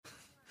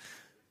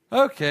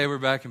Okay, we're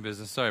back in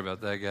business. Sorry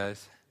about that,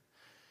 guys.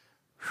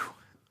 Whew.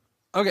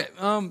 Okay,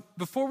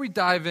 before we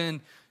dive in,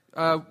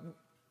 what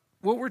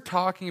we're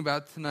talking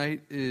about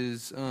tonight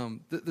is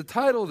the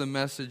title of the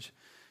message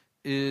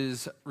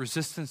is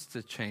Resistance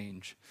to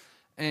Change.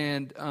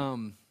 And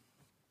I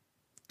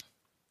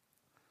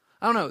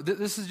don't know,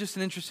 this is just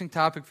an interesting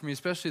topic for me,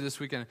 especially this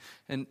weekend.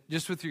 And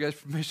just with your guys'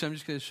 permission, I'm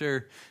just going to share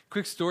a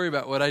quick story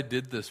about what I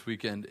did this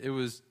weekend. It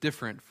was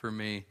different for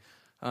me.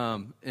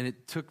 And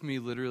it took me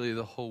literally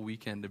the whole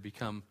weekend to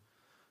become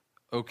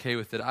okay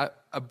with it.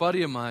 A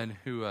buddy of mine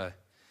who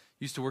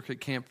used to work at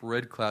Camp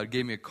Red Cloud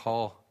gave me a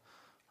call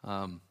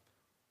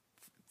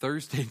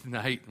Thursday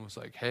night and was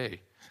like,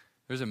 hey,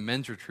 there's a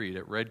men's retreat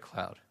at Red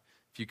Cloud.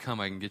 If you come,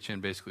 I can get you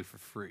in basically for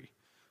free.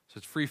 So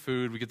it's free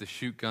food. We get to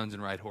shoot guns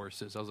and ride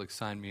horses. I was like,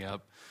 sign me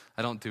up.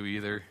 I don't do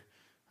either.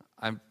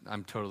 I'm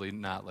totally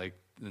not like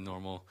the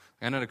normal.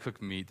 I know how to cook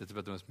meat. That's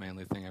about the most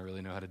manly thing I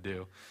really know how to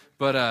do.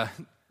 But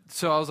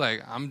so I was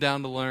like, I'm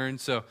down to learn.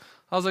 So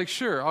I was like,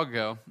 sure, I'll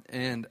go.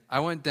 And I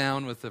went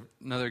down with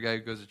another guy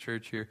who goes to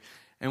church here.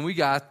 And we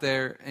got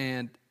there,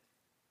 and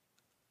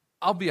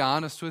I'll be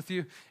honest with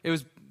you, it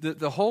was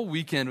the whole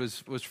weekend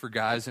was for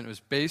guys, and it was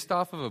based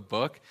off of a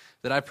book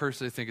that I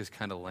personally think is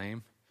kind of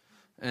lame.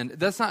 And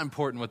that's not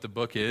important what the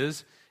book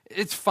is.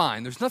 It's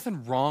fine. There's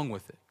nothing wrong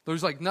with it.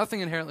 There's like nothing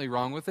inherently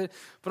wrong with it,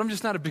 but I'm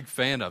just not a big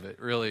fan of it,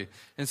 really.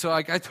 And so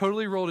I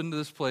totally rolled into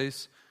this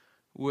place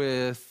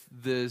with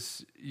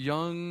this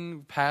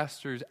young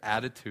pastor's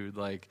attitude,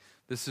 like,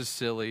 this is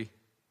silly.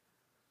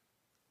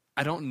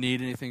 I don't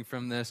need anything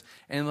from this.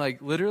 And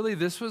like literally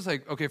this was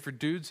like, okay, for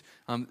dudes,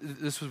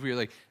 this was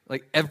weird.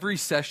 Like every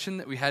session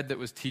that we had that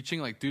was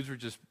teaching, like dudes were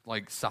just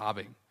like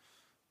sobbing.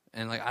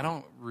 And like I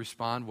don't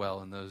respond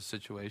well in those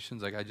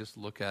situations. Like I just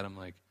look at them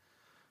like,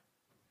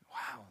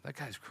 wow, that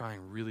guy's crying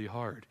really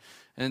hard.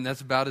 And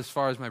that's about as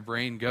far as my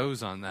brain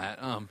goes on that.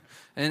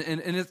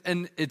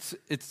 And it's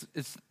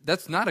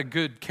that's not a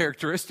good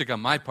characteristic on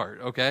my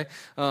part, okay?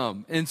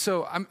 And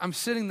so I'm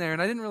sitting there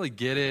and I didn't really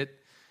get it.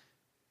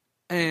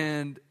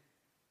 And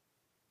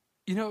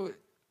you know,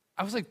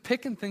 I was like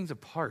picking things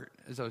apart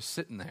as I was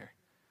sitting there.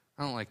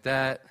 I don't like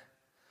that.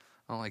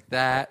 I don't like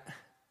that.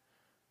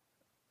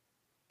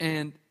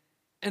 And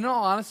in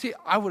all honesty,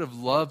 I would have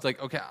loved, like,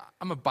 okay,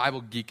 I'm a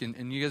Bible geek,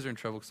 and you guys are in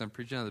trouble because I'm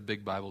preaching out of the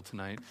big Bible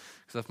tonight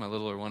because I left my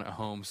littler one at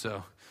home,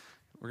 so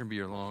we're going to be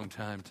here a long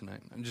time tonight.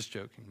 I'm just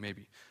joking,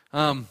 maybe.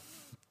 But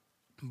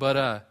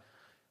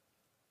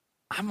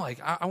I'm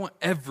like, I want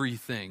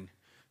everything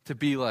to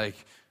be,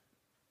 like,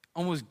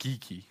 almost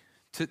geeky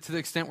to the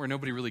extent where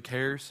nobody really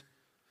cares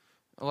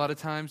a lot of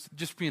times.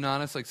 Just being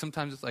honest, like,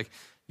 sometimes it's like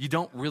you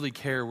don't really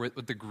care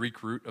what the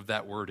Greek root of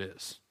that word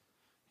is.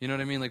 You know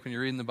what I mean? Like when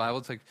you're reading the Bible,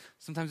 it's like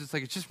sometimes it's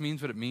like it just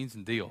means what it means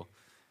and deal.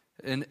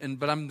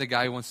 But I'm the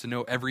guy who wants to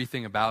know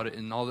everything about it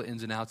and all the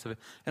ins and outs of it.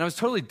 And I was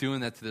totally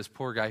doing that to this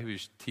poor guy who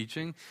was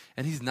teaching,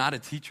 and he's not a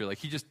teacher. Like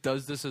he just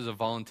does this as a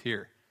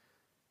volunteer.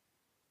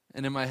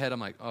 And in my head, I'm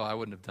like, oh, I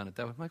wouldn't have done it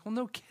that way. I'm like, well,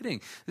 no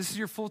kidding. This is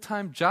your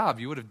full-time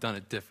job. You would have done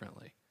it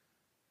differently.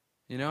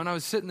 You know, and I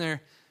was sitting there,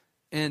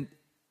 and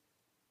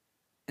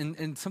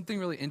something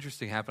really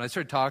interesting happened. I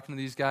started talking to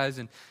these guys,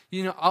 and,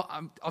 you know,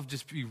 I'll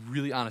just be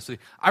really honest with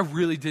you. I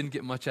really didn't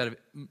get much out of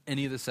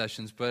any of the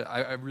sessions, but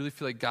I really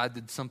feel like God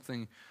did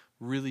something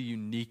really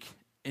unique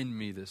in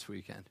me this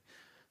weekend.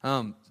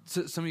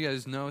 So some of you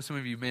guys know, some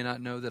of you may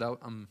not know that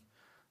I'm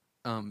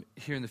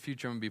here in the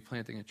future. I'm going to be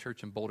planting a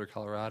church in Boulder,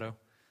 Colorado,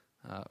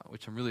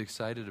 which I'm really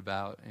excited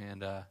about.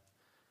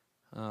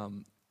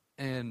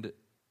 And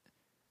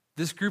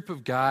this group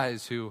of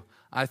guys who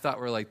I thought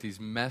were like these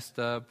messed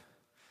up,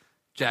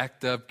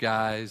 jacked up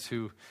guys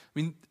who, I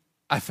mean,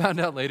 I found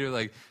out later,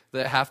 like,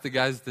 that half the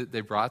guys that they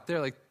brought there,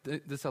 like,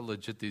 this is how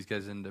legit these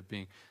guys ended up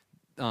being.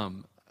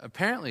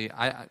 Apparently,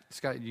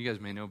 Scott, you guys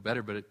may know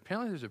better, but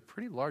apparently there's a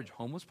pretty large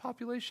homeless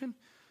population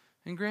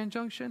in Grand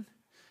Junction. And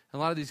a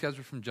lot of these guys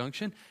were from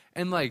Junction.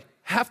 And, like,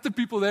 half the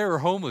people there are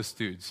homeless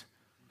dudes.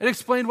 It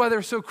explained why they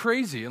were so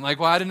crazy and, like,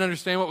 why I didn't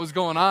understand what was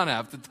going on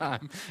half the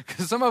time.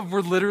 Because some of them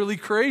were literally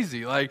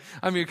crazy. Like,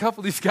 I mean, a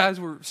couple of these guys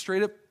were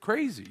straight up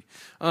crazy.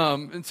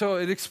 And so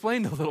it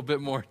explained a little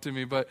bit more to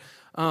me. But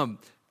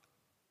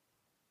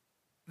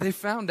they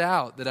found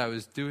out that I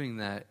was doing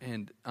that.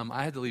 And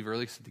I had to leave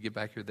early to get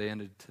back here. They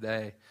ended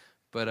today.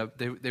 But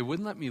they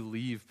wouldn't let me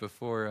leave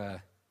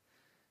before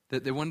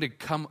they wanted to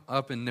come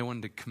up and they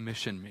wanted to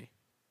commission me.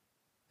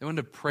 They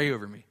wanted to pray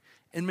over me.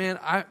 And man,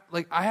 I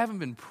haven't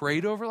been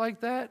prayed over like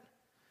that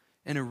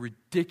in a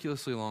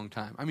ridiculously long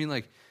time. I mean,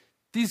 like,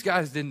 these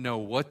guys didn't know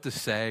what to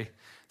say.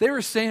 They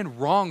were saying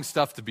wrong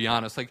stuff, to be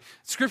honest. Like,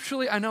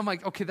 scripturally, I know I'm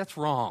like, okay, that's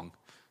wrong.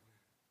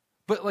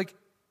 But, like,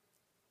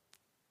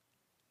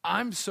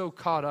 I'm so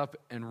caught up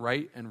in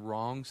right and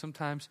wrong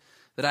sometimes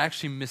that I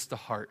actually miss the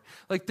heart.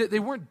 Like, they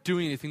weren't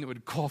doing anything that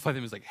would qualify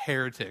them as, like,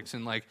 heretics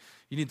and, like,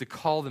 you need to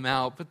call them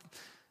out. But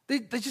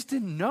they just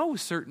didn't know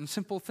certain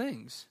simple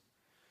things.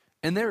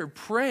 And they were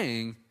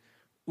praying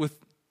with,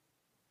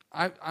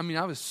 I mean,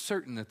 I was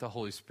certain that the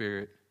Holy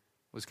Spirit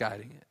was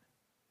guiding it.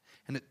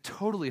 And it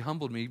totally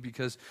humbled me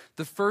because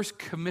the first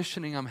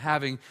commissioning I'm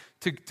having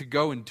to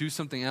go and do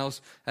something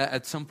else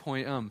at some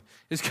point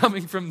is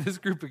coming from this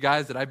group of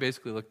guys that I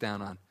basically looked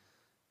down on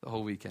the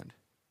whole weekend.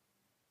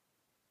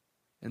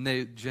 And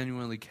they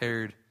genuinely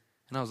cared.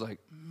 And I was like,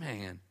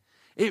 man,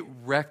 it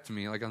wrecked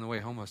me. Like on the way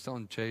home, I was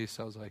telling Chase,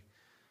 I was like,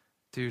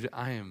 dude,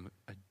 I am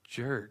a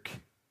jerk.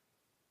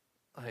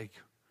 Like,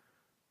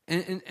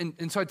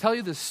 and so I tell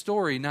you this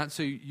story not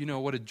so you know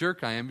what a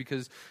jerk I am,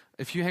 because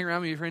if you hang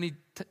around me for any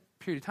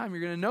period of time, you're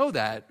going to know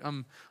that.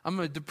 I'm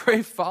a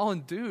depraved,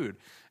 fallen dude,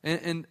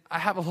 and I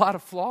have a lot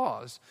of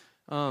flaws.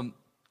 But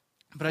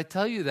I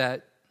tell you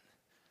that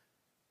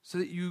so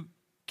that you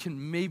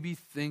can maybe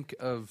think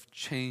of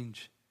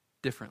change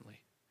differently.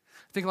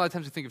 I think a lot of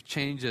times we think of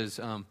change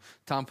as,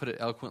 Tom put it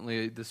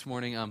eloquently this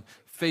morning,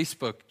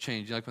 Facebook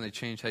change. Like when they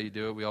change how you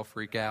do it, we all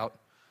freak out,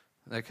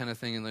 that kind of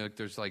thing. And like,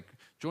 there's like,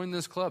 join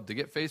this club to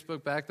get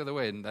Facebook back the other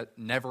way. And that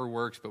never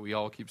works, but we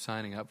all keep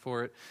signing up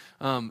for it.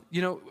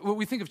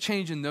 We think of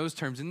change in those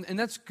terms, and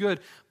that's good.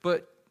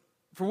 But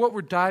for what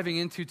we're diving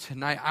into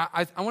tonight,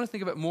 I want to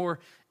think of it more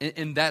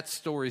in that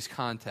story's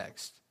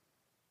context.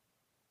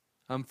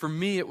 For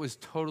me, it was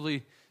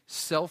totally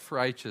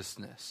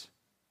self-righteousness.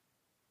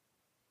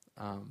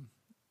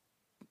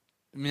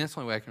 That's the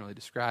only way I can really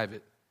describe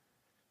it,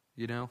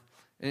 you know?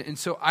 And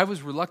so I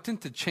was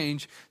reluctant to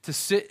change, to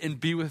sit and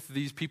be with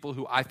these people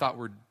who I thought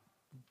were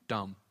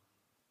dumb.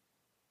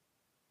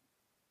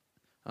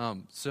 I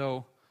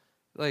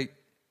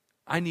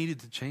needed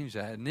to change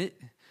that. And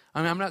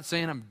I'm not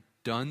saying I'm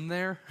done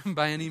there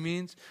by any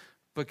means,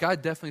 but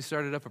God definitely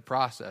started up a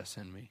process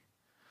in me.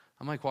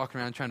 I'm like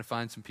walking around trying to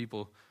find some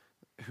people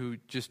who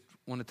just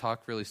want to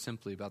talk really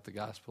simply about the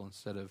gospel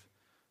instead of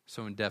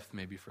so in depth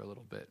maybe for a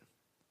little bit.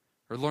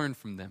 Or learn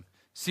from them.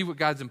 See what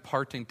God's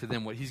imparting to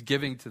them, what he's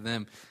giving to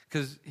them,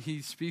 because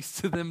he speaks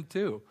to them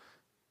too.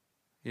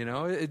 You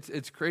know,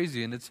 it's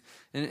crazy, and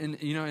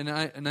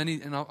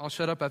I'll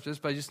shut up after this,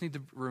 but I just need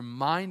to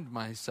remind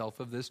myself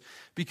of this,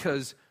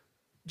 because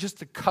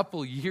just a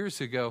couple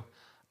years ago,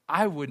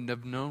 I wouldn't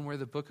have known where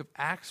the book of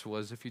Acts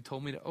was if you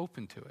told me to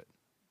open to it.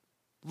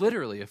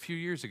 Literally, a few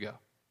years ago.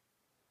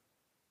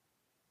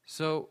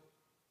 So,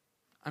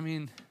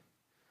 who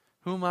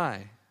am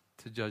I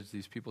to judge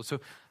these people? So,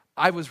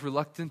 I was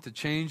reluctant to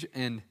change,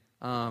 and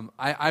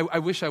I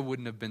wish I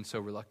wouldn't have been so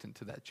reluctant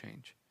to that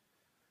change.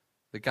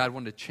 That God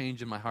wanted to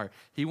change in my heart.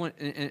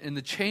 And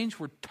the change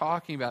we're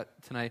talking about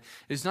tonight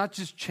is not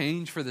just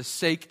change for the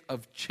sake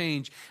of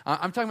change.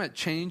 I'm talking about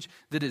change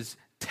that is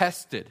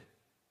tested,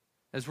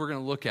 as we're going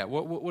to look at.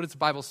 What does the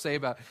Bible say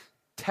about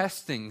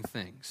testing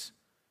things?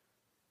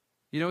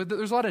 You know,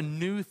 there's a lot of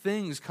new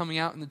things coming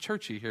out in the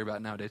church you hear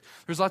about nowadays.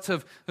 There's lots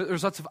of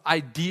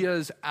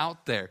ideas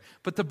out there.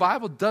 But the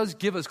Bible does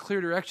give us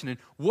clear direction in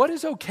what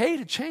is okay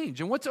to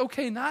change and what's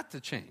okay not to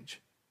change.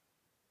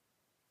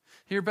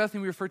 Here at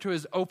Bethany, we refer to it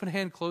as open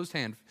hand, closed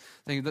hand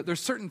thing.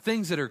 There's certain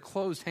things that are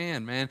closed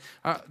hand, man.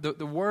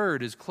 The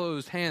Word is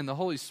closed hand. The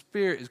Holy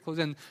Spirit is closed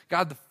hand.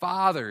 God the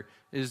Father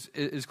is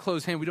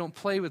closed hand. We don't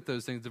play with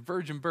those things. The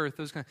virgin birth,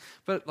 those kind.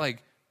 But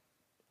like,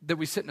 that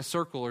we sit in a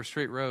circle or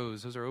straight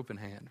rows, those are open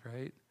hand,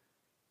 right?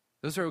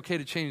 Those are okay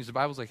to change. The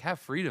Bible's like, have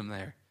freedom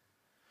there.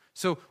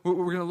 So we're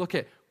going to look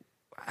at,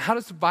 how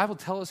does the Bible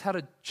tell us how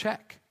to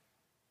check?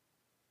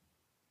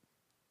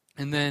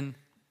 And then,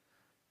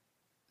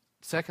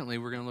 secondly,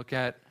 we're going to look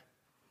at,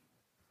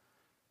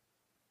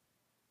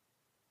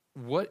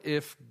 what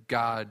if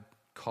God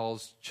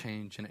calls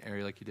change in an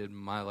area like he did in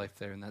my life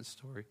there in that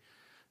story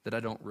that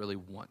I don't really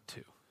want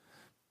to?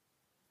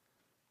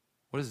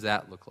 What does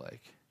that look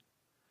like?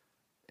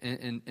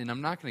 And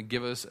I'm not going to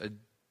give us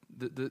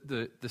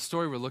the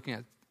story we're looking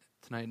at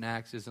tonight in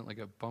Acts isn't like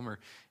a bummer.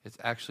 It's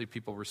actually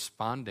people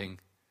responding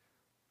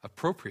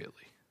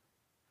appropriately.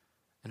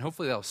 And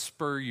hopefully that'll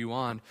spur you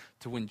on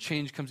to when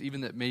change comes,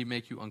 even that may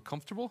make you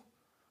uncomfortable,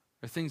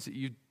 or things that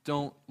you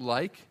don't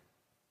like.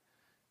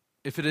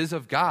 If it is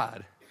of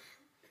God,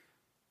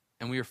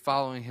 and we are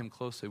following him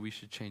closely, we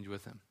should change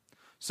with him.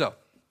 So,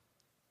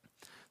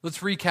 let's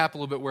recap a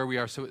little bit where we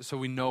are so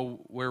we know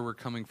where we're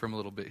coming from a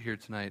little bit here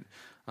tonight.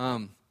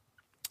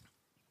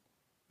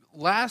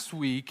 Last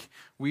week,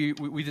 we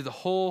did the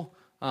whole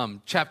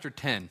chapter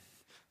 10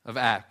 of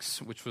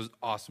Acts, which was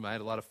awesome. I had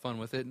a lot of fun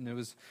with it, and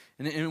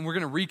we're going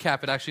to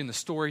recap it actually in the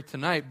story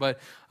tonight. But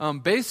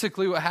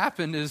basically what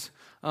happened is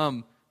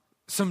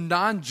some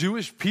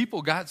non-Jewish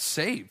people got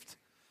saved.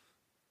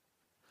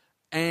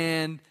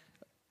 And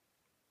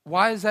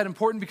why is that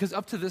important? Because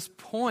up to this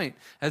point,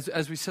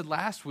 as we said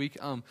last week,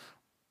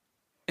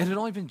 it had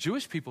only been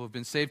Jewish people who have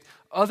been saved,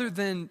 other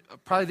than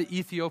probably the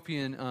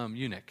Ethiopian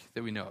eunuch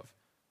that we know of.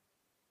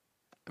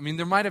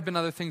 There might have been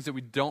other things that we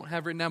don't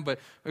have written down, but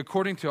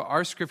according to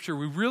our scripture,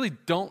 we really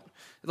don't,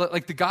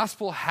 like the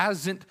gospel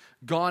hasn't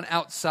gone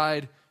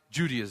outside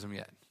Judaism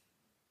yet.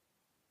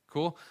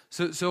 Cool?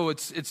 So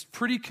it's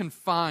pretty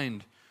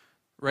confined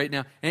right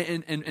now.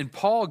 And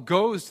Paul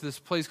goes to this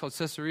place called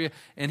Caesarea,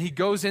 and he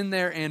goes in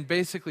there and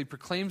basically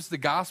proclaims the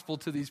gospel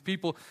to these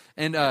people.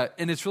 And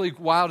it's really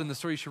wild in the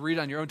story. You should read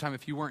it on your own time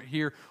if you weren't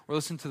here or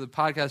listen to the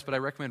podcast, but I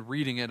recommend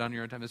reading it on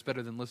your own time. It's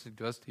better than listening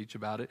to us teach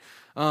about it.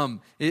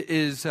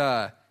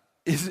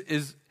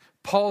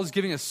 Paul is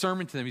giving a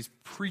sermon to them. He's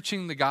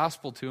preaching the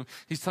gospel to them.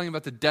 He's telling them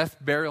about the death,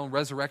 burial, and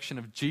resurrection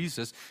of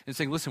Jesus and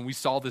saying, listen, we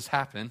saw this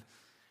happen.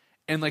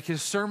 And like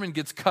his sermon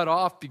gets cut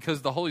off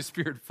because the Holy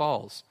Spirit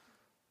falls.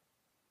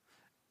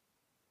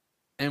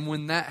 And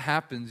when that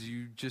happens,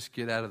 you just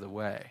get out of the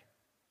way.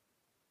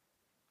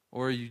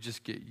 Or you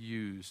just get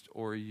used,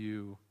 or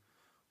you,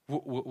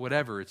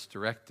 whatever it's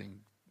directing.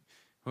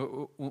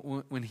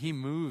 When he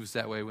moves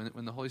that way,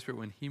 when the Holy Spirit,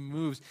 when he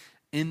moves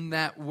in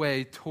that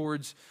way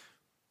towards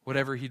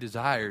whatever he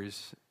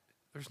desires,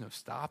 there's no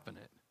stopping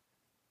it.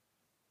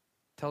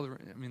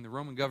 The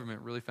Roman government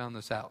really found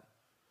this out.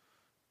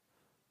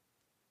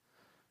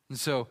 And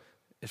so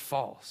it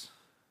falls.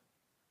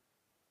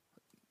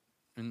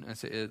 And I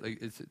say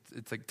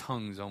it's like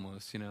tongues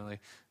almost,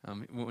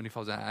 when he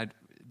falls down.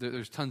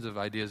 There's tons of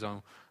ideas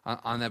on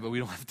that, but we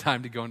don't have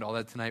time to go into all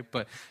that tonight.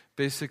 But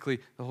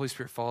basically, the Holy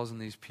Spirit falls on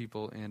these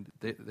people, and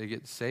they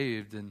get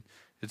saved. And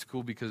it's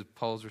cool because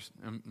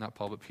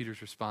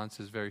Peter's response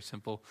is very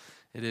simple.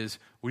 It is,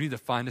 we need to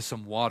find us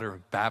some water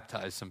and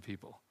baptize some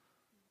people.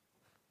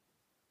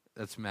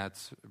 That's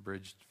Matt's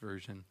abridged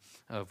version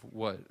of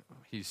what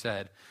he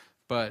said.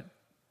 But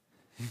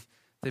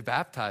they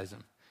baptize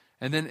him.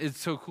 And then it's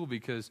so cool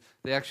because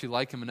they actually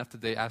like him enough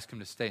that they ask him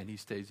to stay, and he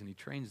stays and he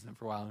trains them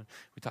for a while. And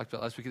we talked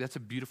about last week, that's a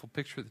beautiful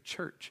picture of the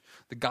church.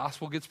 The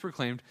gospel gets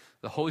proclaimed,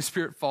 the Holy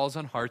Spirit falls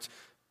on hearts,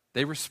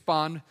 they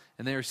respond,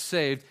 and they are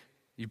saved.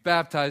 You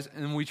baptize,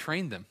 and then we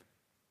train them.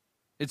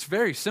 It's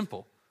very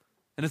simple.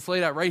 And it's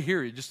laid out right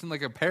here, just in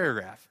like a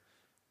paragraph.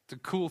 It's a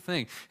cool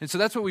thing. And so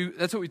that's what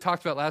we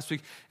talked about last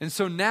week. And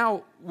so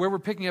now, where we're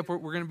picking up, we're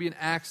going to be in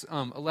Acts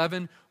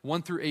 11,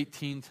 1 through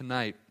 18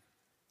 tonight.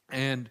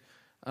 And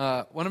what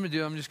I'm going to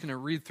do, I'm just going to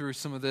read through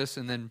some of this,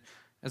 and then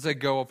as I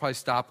go, I'll probably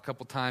stop a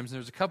couple times. And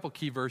there's a couple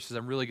key verses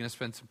I'm really going to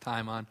spend some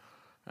time on,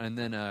 and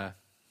then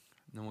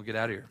we'll get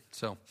out of here.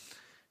 So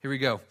here we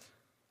go.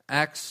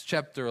 Acts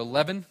chapter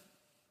 11,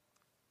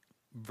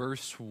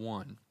 verse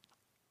 1.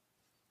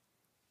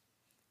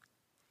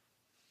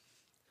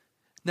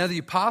 Now the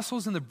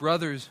apostles and the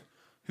brothers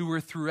who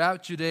were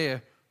throughout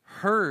Judea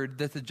heard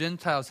that the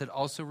Gentiles had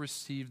also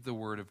received the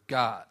word of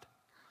God.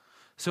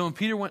 So when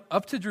Peter went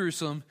up to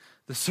Jerusalem,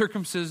 the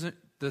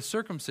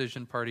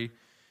circumcision party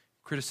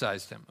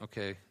criticized him.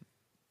 Okay.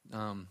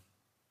 Tom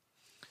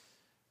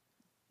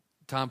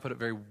put it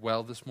very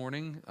well this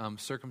morning.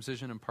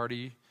 Circumcision and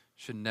party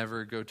should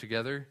never go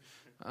together.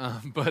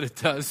 But it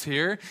does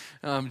here.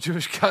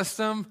 Jewish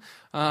custom,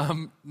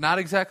 not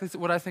exactly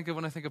what I think of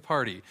when I think of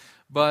party.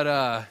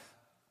 But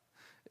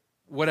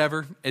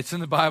whatever. It's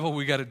in the Bible.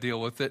 We got to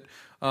deal with it.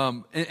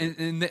 And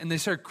they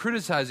started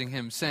criticizing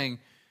him, saying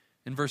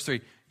in verse 3,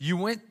 you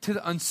went to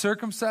the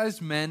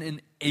uncircumcised men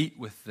and ate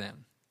with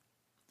them.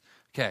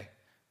 Okay,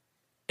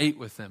 ate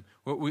with them.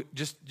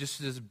 Just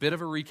as a bit of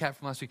a recap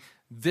from last week,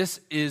 this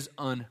is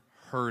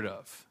unheard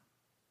of.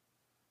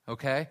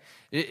 Okay?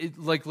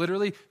 Like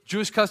literally,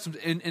 Jewish customs,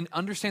 and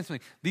understand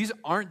something. These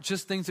aren't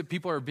just things that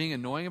people are being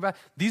annoying about.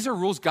 These are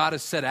rules God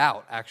has set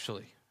out,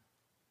 actually.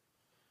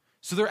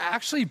 So they're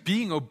actually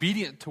being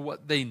obedient to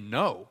what they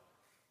know.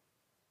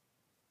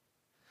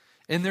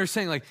 And they're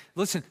saying, like,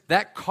 listen,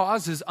 that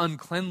causes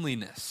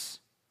uncleanliness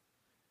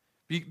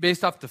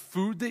based off the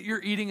food that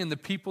you're eating and the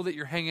people that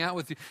you're hanging out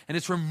with, and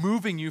it's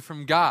removing you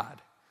from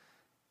God,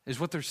 is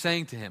what they're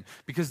saying to him.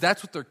 Because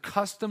that's what their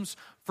customs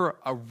for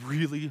a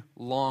really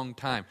long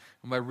time.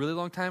 And by really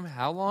long time,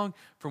 how long?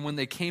 From when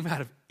they came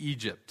out of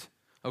Egypt.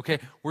 Okay?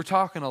 We're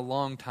talking a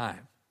long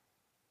time.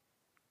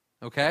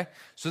 Okay?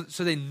 So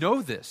they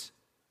know this,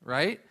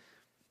 right?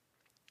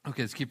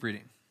 Okay, let's keep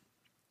reading.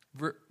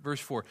 Verse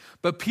 4.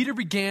 But Peter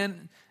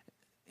began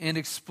and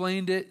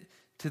explained it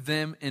to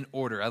them in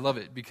order. I love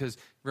it because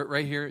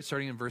right here,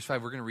 starting in verse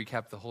 5, we're going to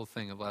recap the whole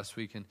thing of last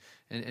week. And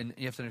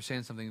you have to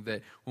understand something,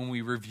 that when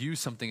we review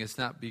something, it's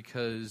not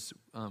because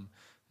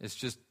it's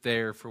just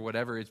there for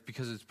whatever. It's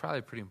because it's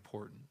probably pretty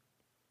important.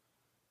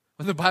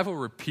 When the Bible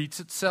repeats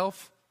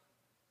itself,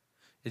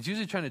 it's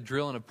usually trying to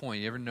drill in a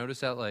point. You ever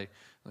notice that? Like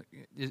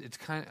it's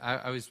kind of, I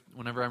always,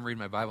 whenever I'm reading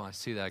my Bible and I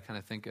see that, I kind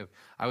of think of,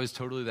 I was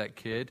totally that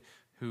kid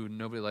who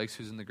nobody likes,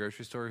 who's in the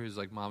grocery store, who's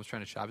like, mom's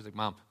trying to shop. He's like,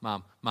 mom.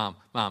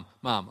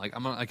 Like,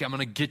 I'm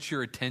gonna get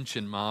your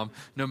attention, mom.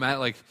 No matter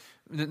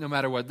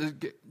what.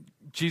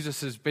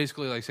 Jesus is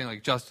basically like saying,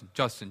 like, Justin,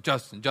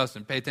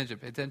 pay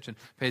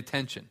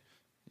attention.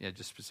 Yeah,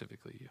 just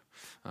specifically you.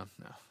 No,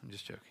 I'm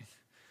just joking.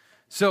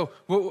 So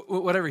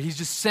whatever, he's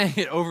just saying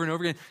it over and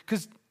over again.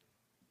 Because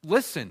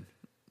listen,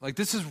 like,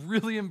 this is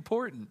really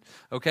important.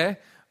 Okay,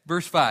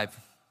 verse 5.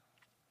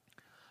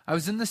 I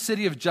was in the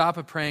city of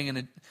Joppa praying,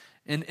 and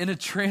in a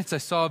trance, I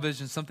saw a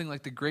vision, something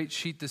like the great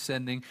sheet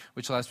descending,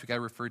 which last week I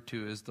referred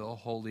to as the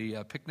holy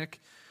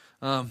picnic,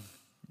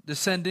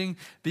 descending,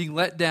 being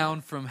let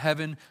down from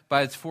heaven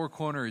by its four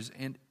corners.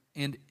 And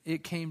And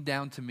it came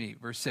down to me.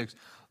 Verse 6,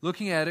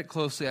 looking at it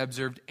closely, I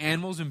observed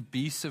animals and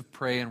beasts of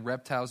prey and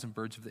reptiles and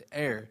birds of the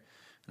air.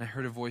 And I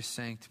heard a voice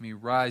saying to me,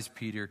 rise,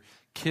 Peter,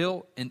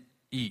 kill and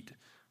eat.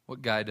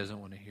 What guy doesn't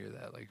want to hear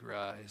that? Like,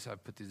 rise, I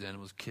put these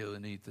animals, kill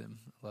and eat them.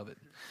 Love it.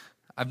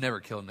 I've never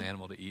killed an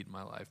animal to eat in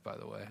my life, by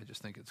the way. I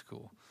just think it's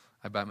cool.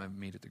 I buy my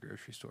meat at the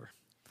grocery store.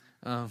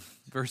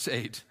 Verse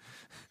 8,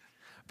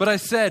 but I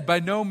said, by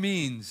no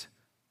means,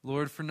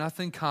 Lord, for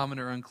nothing common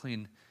or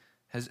unclean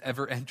has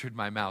ever entered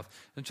my mouth.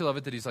 Don't you love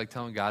it that he's like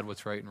telling God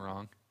what's right and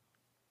wrong?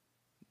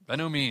 By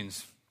no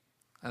means.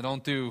 I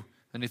don't do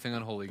anything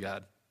unholy,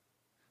 God.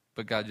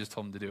 But God just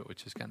told him to do it,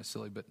 which is kind of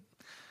silly, but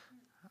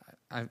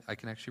I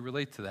can actually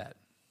relate to that.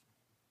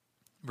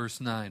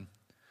 Verse 9,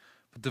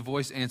 but the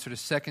voice answered a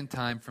second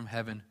time from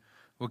heaven,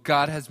 what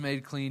God has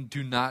made clean,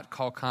 do not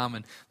call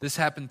common. This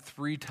happened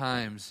 3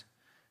 times,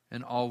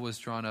 and all was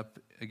drawn up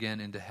again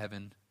into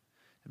heaven.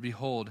 And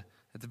behold,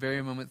 at the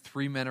very moment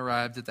 3 men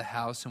arrived at the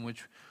house in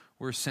which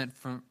were sent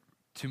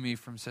to me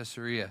from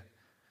Caesarea.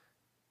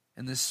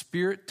 And the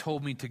Spirit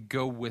told me to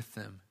go with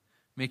them,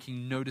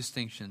 making no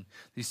distinction.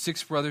 These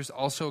 6 brothers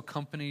also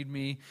accompanied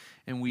me,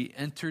 and we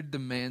entered the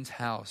man's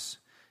house.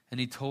 And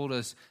he told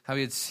us how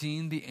he had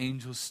seen the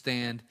angels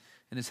stand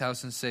in his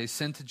house and say,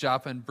 send to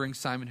Joppa and bring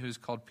Simon, who is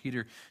called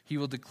Peter. He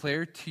will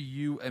declare to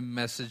you a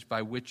message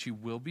by which you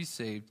will be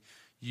saved,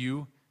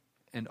 you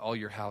and all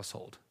your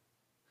household.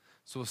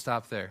 So we'll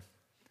stop there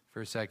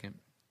for a second.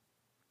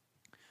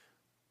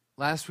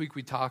 Last week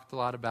we talked a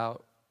lot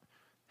about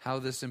how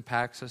this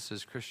impacts us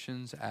as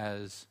Christians,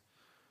 as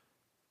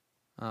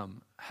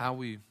how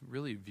we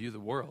really view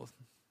the world.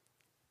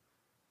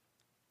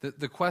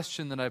 The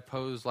question that I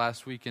posed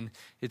last week, and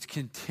it's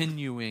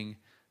continuing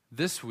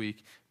this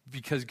week,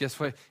 because guess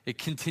what? It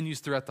continues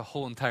throughout the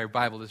whole entire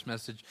Bible, this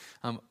message.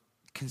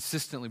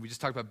 Consistently, we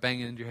just talked about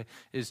banging it into your head,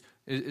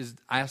 is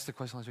I asked the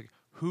question last week,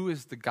 who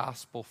is the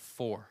gospel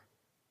for?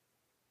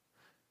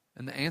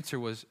 And the answer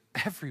was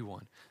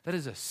everyone. That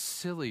is a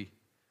silly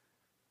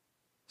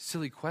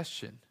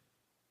question.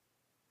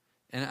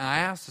 And I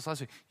asked this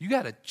last week, you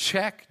got to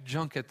check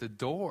junk at the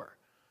door.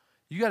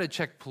 You got to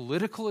check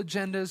political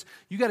agendas.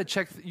 You got to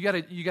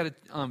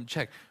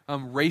check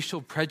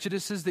racial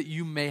prejudices that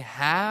you may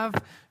have.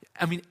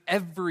 I mean,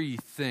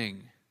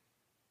 everything.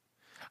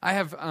 I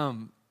have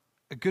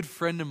a good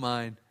friend of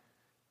mine.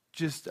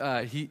 Just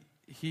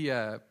he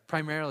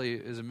primarily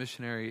is a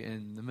missionary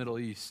in the Middle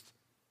East,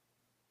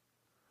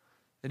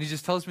 and he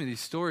just tells me these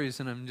stories,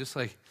 and I'm just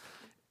like,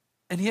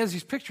 and he has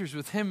these pictures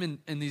with him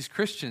and these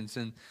Christians,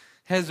 and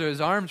has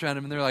his arms around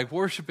him, and they're like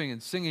worshiping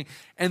and singing,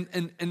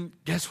 and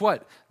guess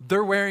what?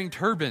 They're wearing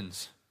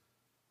turbans,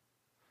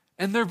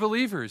 and they're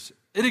believers.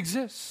 It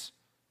exists.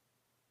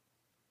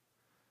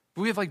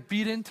 But we have like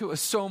beat into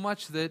us so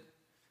much that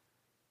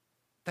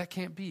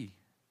can't be.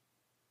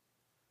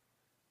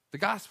 The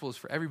gospel is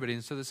for everybody.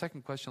 And so the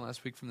second question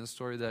last week from the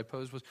story that I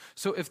posed was,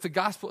 so if the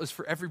gospel is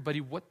for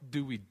everybody, what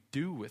do we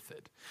do with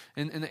it?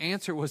 And the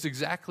answer was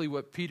exactly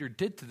what Peter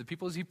did to the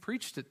people, is he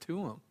preached it to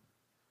them.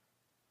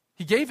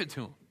 He gave it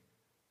to them.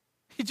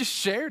 He just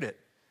shared it.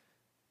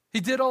 He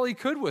did all he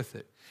could with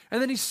it.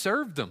 And then he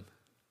served them.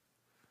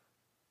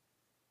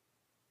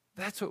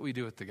 That's what we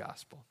do with the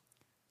gospel.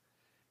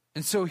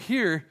 And so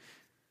here,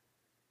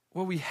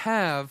 what we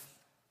have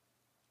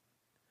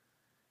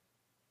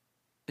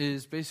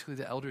is basically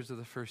the elders of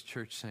the first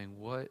church saying,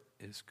 what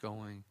is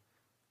going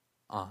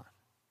on?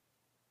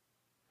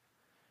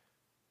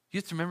 You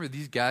have to remember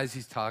these guys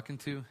he's talking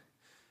to.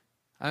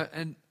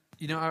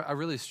 I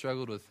really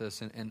struggled with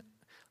this and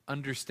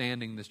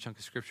understanding this chunk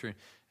of scripture.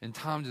 And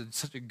Tom did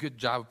such a good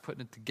job of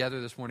putting it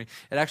together this morning.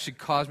 It actually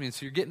caused me, and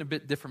so you're getting a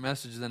bit different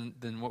message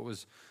than what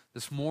was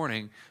this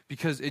morning,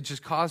 because it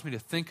just caused me to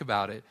think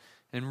about it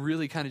and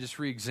really kind of just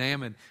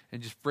re-examine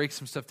and just break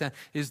some stuff down,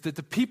 is that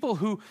the people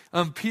who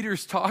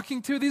Peter's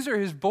talking to, these are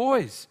his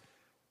boys.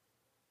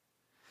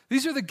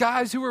 These are the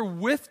guys who are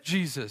with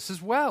Jesus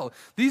as well.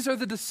 These are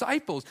the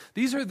disciples.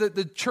 These are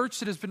the church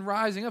that has been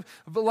rising up.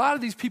 But a lot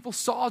of these people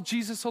saw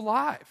Jesus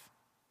alive.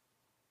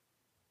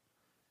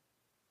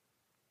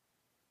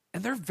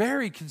 And they're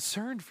very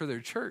concerned for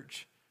their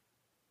church.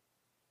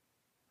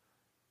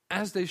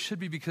 As they should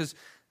be, because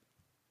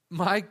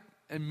my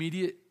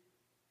immediate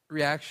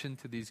reaction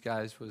to these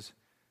guys was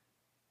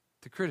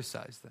to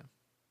criticize them.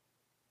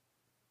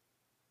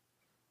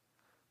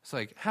 It's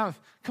like,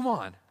 come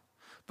on.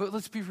 But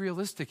let's be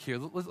realistic here.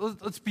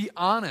 Let's be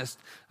honest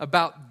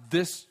about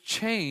this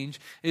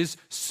change is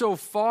so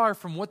far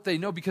from what they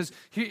know. Because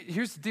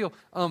here's the deal.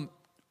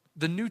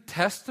 The New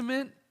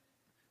Testament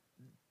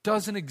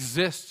doesn't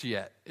exist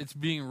yet. It's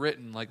being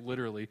written like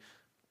literally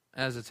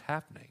as it's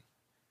happening.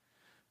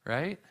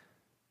 Right?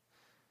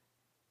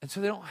 And so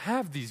they don't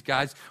have these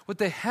guys. What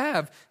they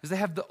have is they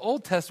have the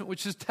Old Testament,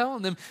 which is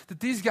telling them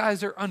that these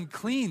guys are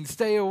unclean,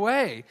 stay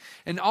away.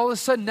 And all of a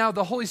sudden now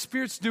the Holy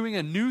Spirit's doing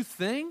a new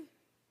thing?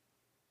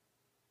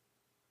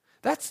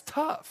 That's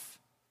tough.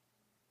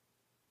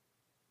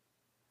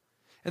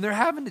 And they're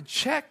having to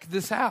check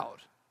this out.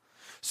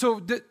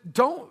 So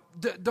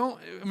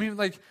I mean,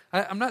 like,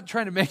 I'm not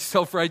trying to make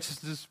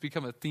self-righteousness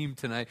become a theme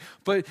tonight,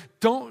 but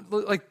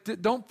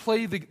don't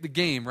play the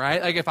game,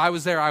 right? Like, if I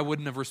was there, I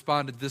wouldn't have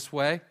responded this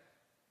way.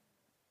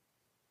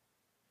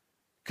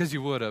 Because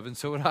you would have, and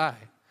so would I.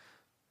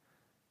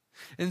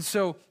 And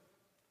so,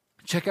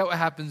 check out what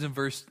happens in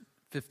verse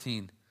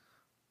 15.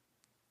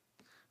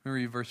 Let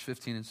me read verse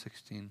 15 and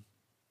 16.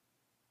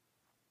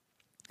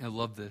 I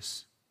love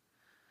this.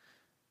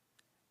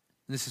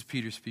 This is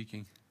Peter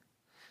speaking.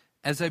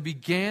 As I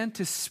began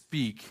to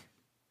speak,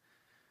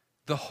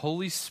 the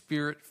Holy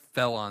Spirit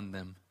fell on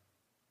them,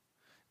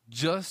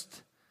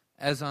 just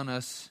as on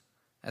us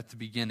at the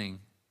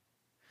beginning.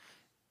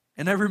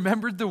 And I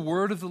remembered the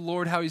word of the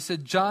Lord, how he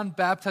said, John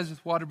baptized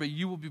with water, but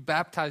you will be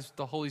baptized with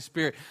the Holy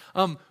Spirit.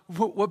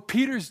 What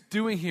Peter's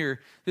doing here,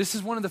 this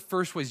is one of the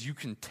first ways you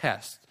can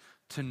test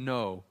to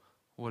know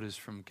what is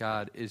from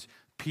God, is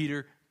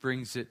Peter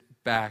brings it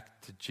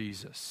back to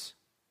Jesus.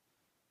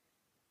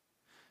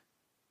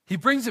 He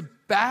brings it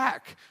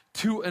back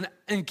to an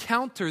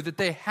encounter that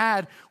they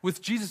had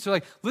with Jesus. They're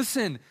like,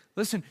 listen,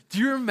 do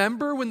you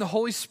remember when the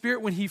Holy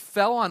Spirit, when he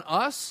fell on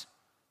us?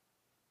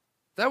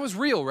 That was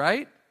real,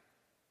 right?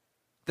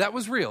 That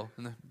was real.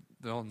 And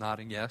they're all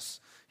nodding, yes.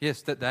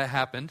 Yes, that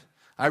happened.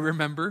 I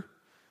remember,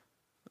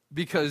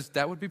 because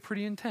that would be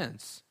pretty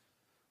intense.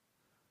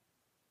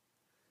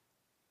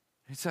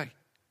 It's like,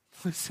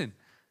 listen,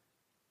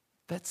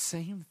 that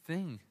same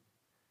thing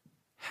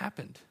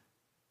happened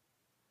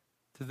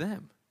to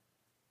them.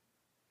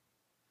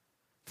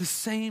 The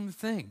same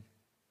thing.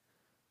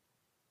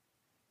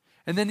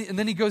 And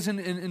then he goes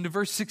into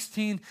verse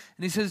 16 and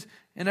he says,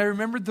 and I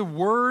remembered the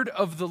word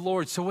of the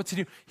Lord. So what's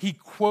he do? He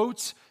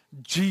quotes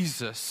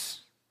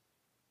Jesus.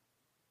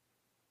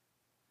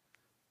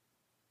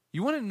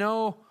 You want to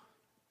know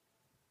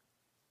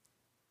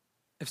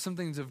if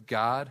something's of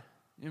God?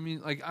 I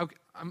mean, like,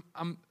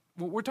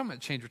 we're talking about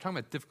change. We're talking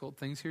about difficult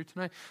things here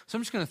tonight. So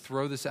I'm just going to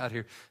throw this out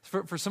here.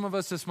 For some of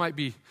us, this might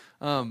be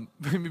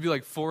maybe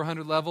like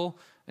 400 level,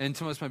 and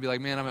some of us might be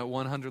like, man, I'm at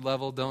 100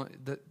 level.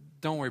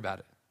 Don't worry about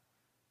it.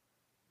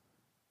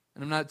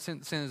 And I'm not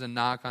saying there's a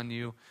knock on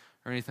you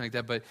or anything like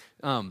that, but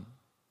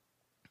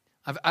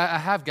I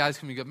have guys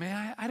come and go,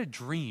 man, I had a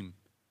dream.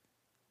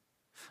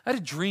 I had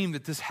a dream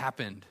that this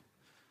happened,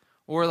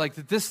 or like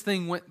that this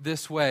thing went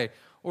this way,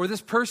 or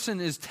this person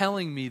is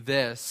telling me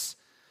this.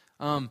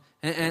 And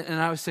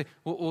I would say,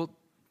 well,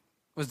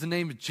 was the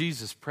name of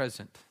Jesus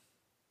present?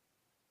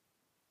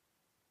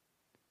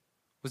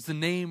 Was the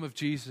name of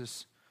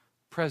Jesus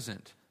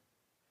present?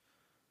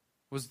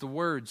 Was the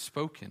word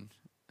spoken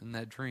in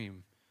that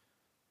dream?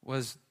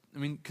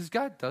 Because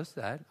God does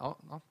that.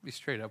 I'll be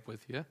straight up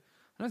with you. I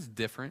know it's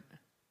different.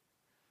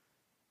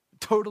 It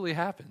totally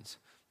happens.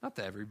 Not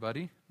to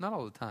everybody, not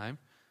all the time.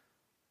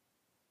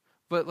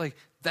 But like,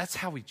 that's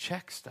how we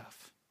check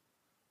stuff.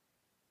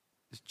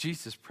 Is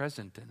Jesus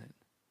present in it?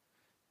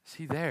 Is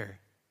he there?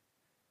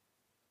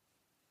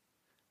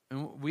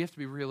 And we have to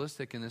be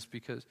realistic in this,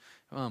 because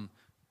the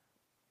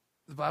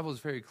Bible is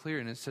very clear,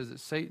 and it says that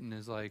Satan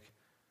is like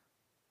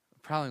a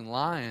prowling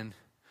lion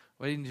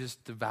waiting to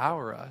just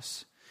devour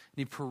us. And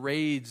he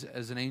parades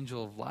as an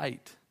angel of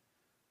light.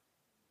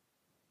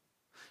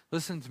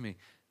 Listen to me.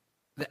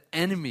 The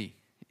enemy,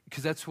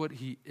 because that's what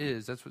he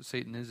is, that's what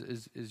Satan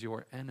is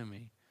your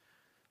enemy,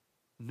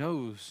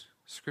 knows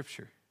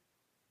Scripture.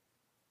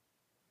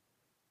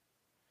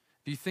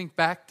 If you think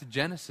back to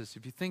Genesis,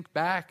 if you think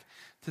back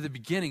to the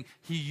beginning,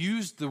 he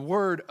used the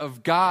word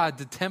of God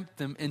to tempt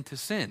them into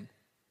sin.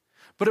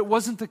 But it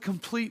wasn't the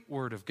complete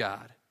word of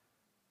God.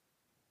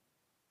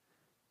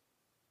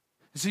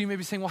 So you may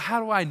be saying, well,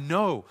 how do I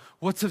know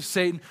what's of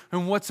Satan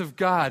and what's of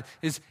God?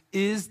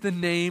 Is the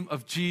name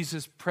of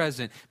Jesus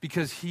present?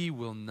 Because he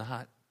will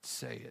not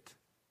say it.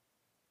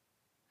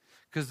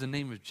 Because the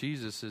name of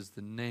Jesus is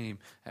the name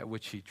at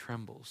which he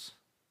trembles.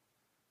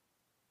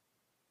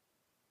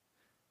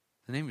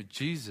 The name of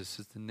Jesus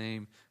is the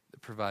name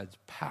that provides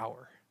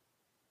power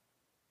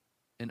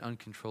in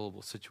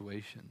uncontrollable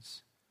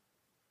situations.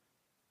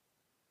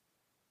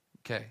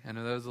 Okay, I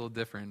know that was a little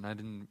different, and I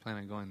didn't plan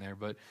on going there,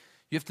 but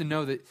you have to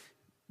know that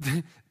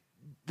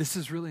this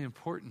is really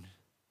important.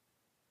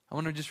 I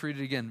want to just read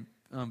it again,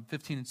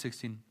 15 and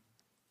 16.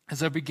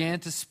 As I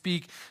began to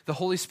speak, the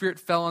Holy Spirit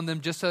fell on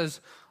them just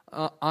as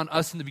on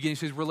us in the beginning.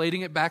 So he's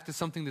relating it back to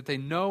something that they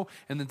know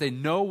and that they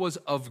know was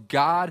of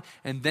God.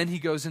 And then he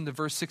goes into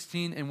verse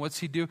 16, and what's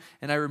he do?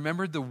 And I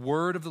remembered the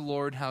word of the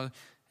Lord, how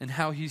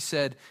he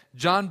said,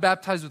 John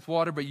baptized with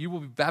water, but you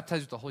will be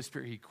baptized with the Holy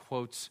Spirit. He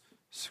quotes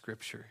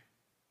Scripture.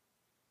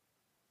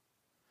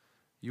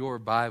 Your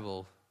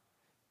Bible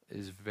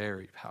is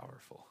very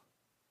powerful.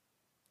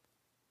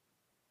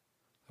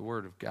 The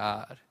Word of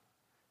God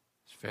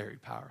is very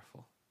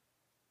powerful.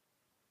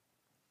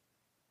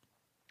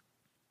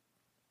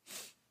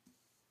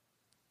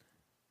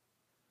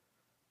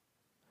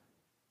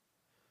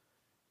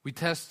 We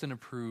test and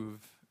approve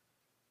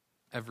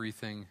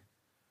everything.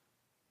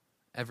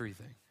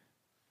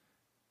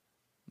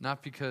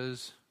 Not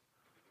because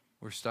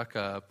we're stuck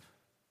up,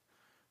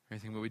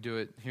 anything, but we do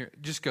it here.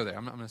 Just go there.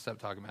 I'm going to stop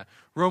talking about it.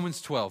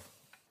 Romans 12.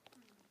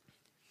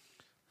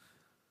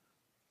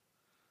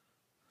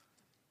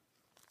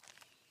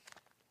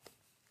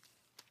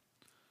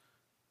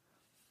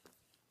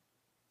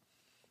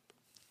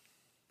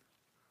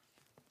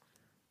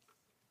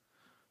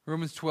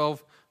 Romans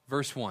 12,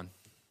 verse 1.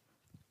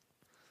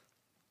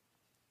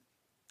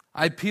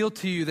 I appeal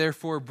to you,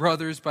 therefore,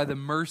 brothers, by the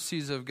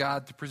mercies of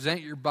God, to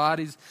present your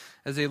bodies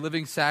as a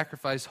living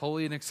sacrifice,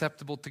 holy and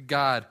acceptable to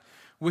God,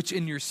 which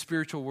is your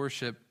spiritual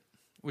worship.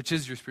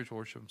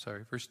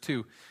 Verse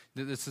 2.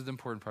 This is the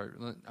important part.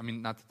 I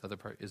mean, not that the other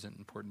part isn't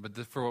important, but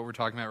for what we're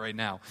talking about right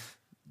now.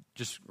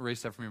 Just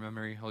erase that from your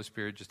memory. Holy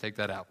Spirit, just take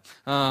that out.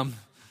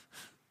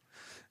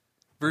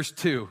 Verse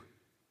 2.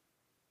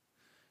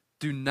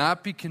 Do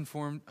not be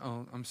conformed.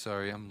 Oh, I'm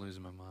sorry. I'm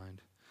losing my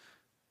mind.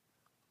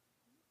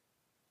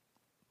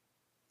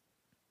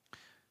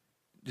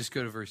 Just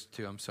go to verse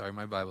 2. I'm sorry.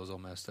 My Bible's all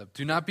messed up.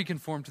 Do not be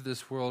conformed to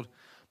this world,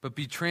 but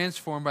be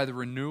transformed by the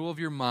renewal of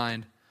your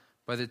mind.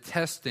 By the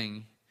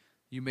testing,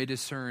 you may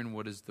discern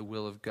what is the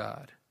will of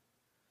God,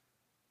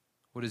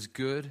 what is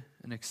good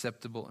and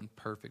acceptable and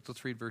perfect.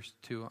 Let's read verse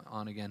 2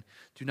 on again.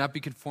 Do not be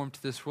conformed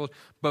to this world,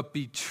 but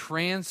be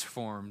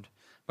transformed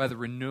by the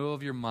renewal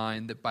of your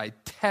mind, that by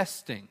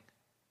testing,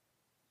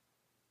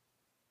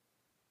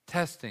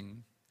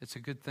 it's a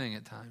good thing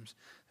at times,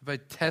 that by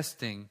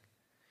testing,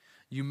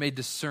 you may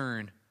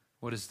discern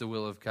what is the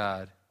will of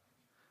God,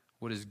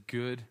 what is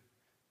good,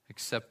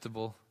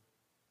 acceptable,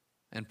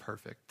 and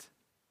perfect.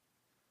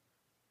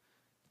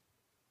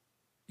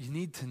 You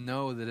need to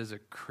know that as a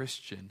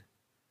Christian,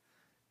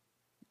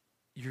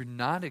 you're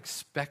not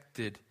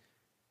expected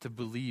to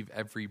believe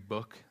every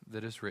book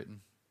that is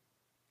written,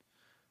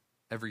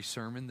 every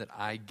sermon that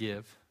I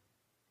give.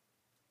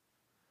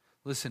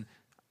 Listen,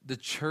 the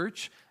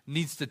church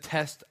needs to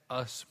test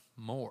us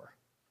more.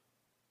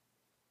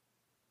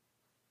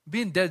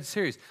 Being dead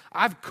serious.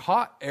 I've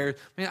caught errors.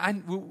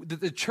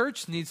 The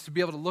church needs to be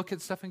able to look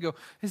at stuff and go,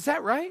 is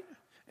that right?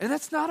 And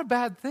that's not a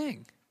bad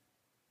thing.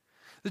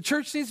 The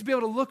church needs to be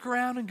able to look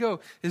around and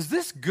go, is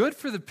this good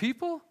for the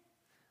people?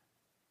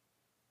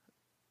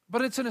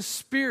 But it's in a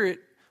spirit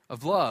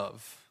of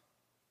love,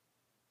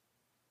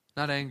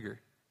 not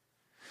anger.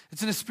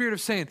 It's in a spirit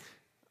of saying,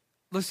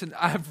 listen,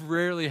 I've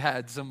rarely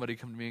had somebody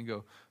come to me and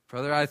go,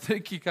 brother, I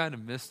think you kind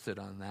of missed it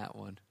on that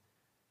one.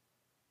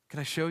 Can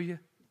I show you?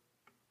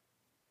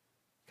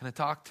 Can I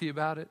talk to you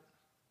about it?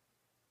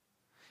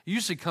 It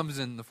usually comes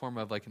in the form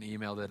of like an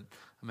email that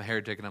I'm a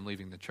heretic and I'm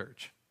leaving the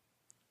church.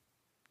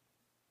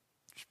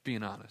 Just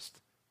being honest.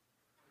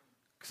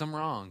 Because I'm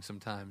wrong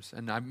sometimes.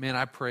 And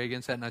I pray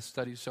against that and I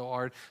study so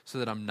hard so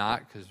that I'm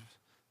not, because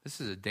this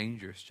is a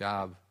dangerous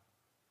job.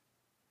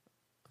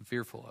 I'm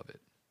fearful of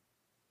it.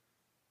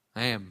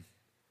 I am.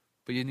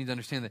 But you need to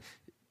understand that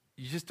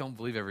you just don't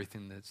believe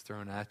everything that's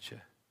thrown at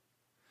you.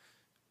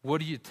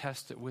 What do you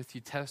test it with? You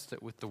test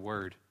it with the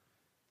Word.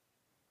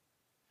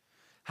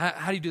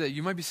 How do you do that?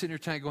 You might be sitting here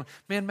tonight going,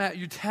 man, Matt,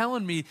 you're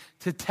telling me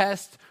to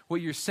test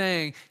what you're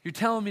saying. You're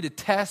telling me to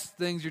test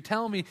things. You're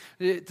telling me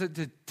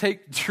to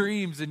take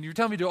dreams, and you're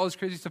telling me to do all this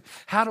crazy stuff.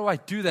 How do I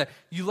do that?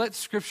 You let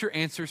Scripture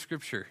answer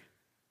Scripture.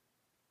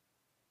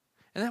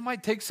 And that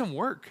might take some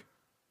work.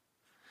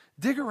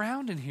 Dig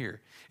around in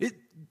here.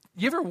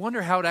 You ever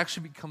wonder how it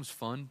actually becomes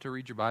fun to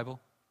read your Bible?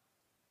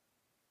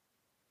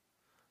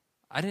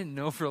 I didn't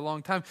know for a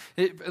long time.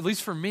 At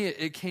least for me,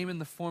 it came in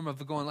the form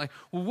of going like,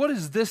 well, what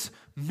does this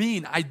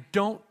mean? I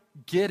don't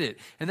get it.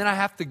 And then I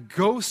have to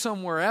go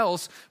somewhere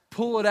else,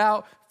 pull it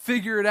out,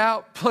 figure it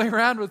out, play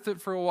around with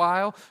it for a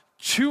while,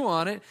 chew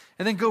on it,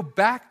 and then go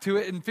back to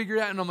it and figure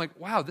it out. And I'm like,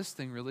 wow, this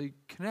thing really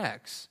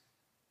connects.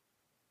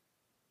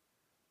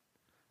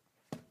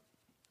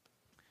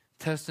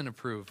 Test and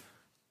approve.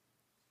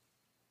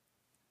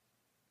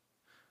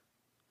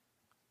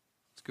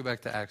 Let's go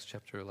back to Acts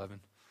chapter 11.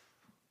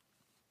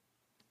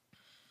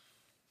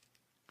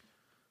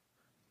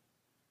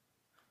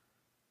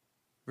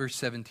 Verse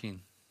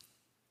 17.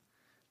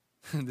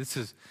 This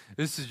is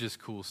just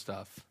cool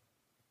stuff.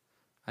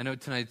 I know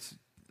tonight's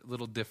a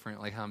little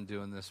different, like how I'm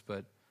doing this,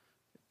 but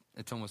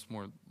it's almost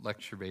more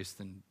lecture-based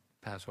than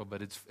pastoral,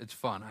 but it's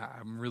fun.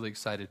 I'm really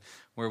excited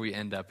where we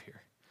end up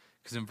here.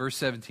 Because in verse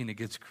 17, it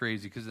gets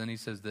crazy, because then he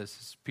says this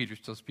is Peter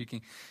still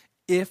speaking.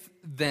 If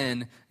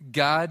then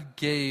God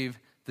gave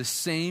the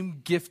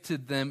same gift to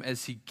them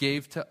as he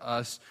gave to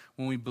us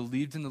when we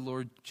believed in the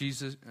Lord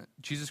Jesus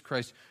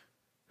Christ,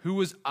 who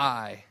was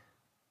I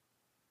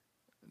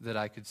that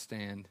I could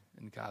stand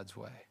in God's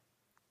way?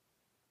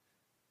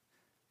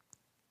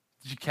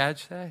 Did you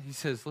catch that? He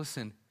says,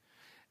 listen,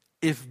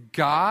 if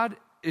God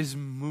is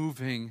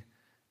moving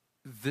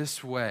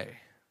this way,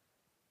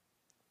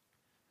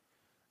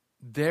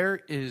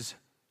 there is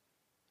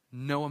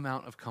no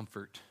amount of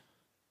comfort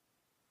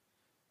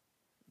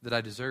that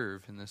I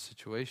deserve in this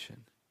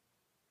situation.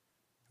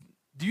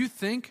 Do you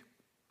think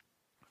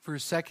for a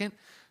second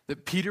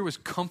that Peter was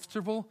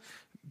comfortable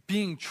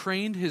being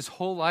trained his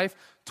whole life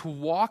to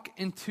walk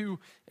into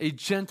a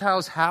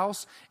Gentile's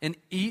house and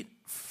eat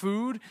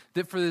food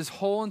that for this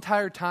whole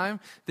entire time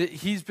that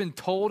he's been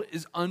told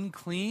is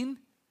unclean. And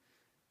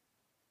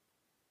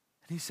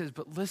he says,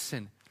 but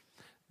listen,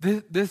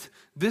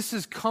 this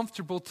is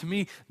comfortable to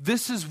me.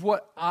 This is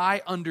what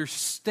I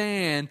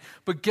understand.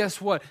 But guess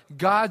what?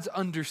 God's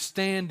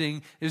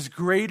understanding is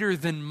greater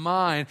than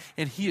mine,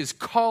 and he is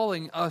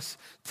calling us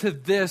to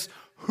this.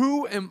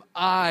 Who am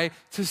I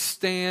to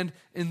stand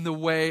in the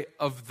way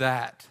of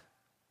that?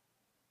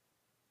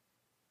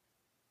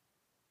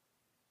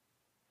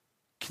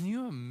 Can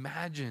you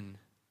imagine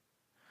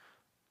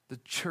the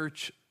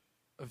church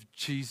of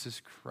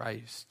Jesus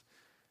Christ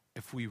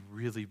if we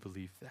really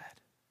believe that?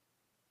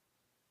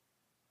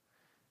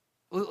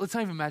 Let's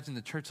not even imagine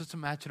the church. Let's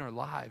imagine our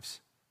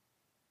lives.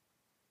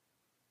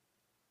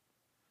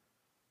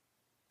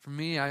 For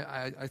me,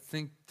 I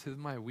think to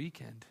my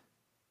weekend.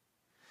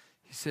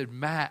 He said,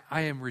 Matt,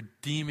 I am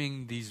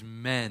redeeming these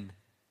men.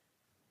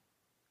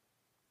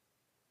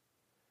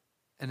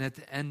 And at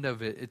the end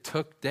of it, it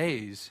took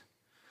days.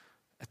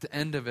 At the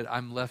end of it,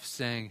 I'm left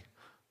saying,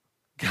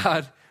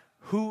 God,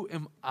 who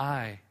am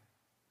I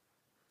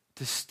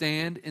to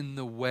stand in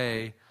the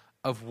way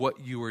of what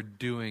you are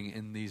doing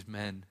in these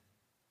men?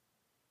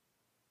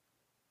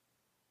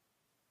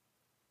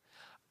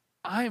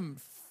 I'm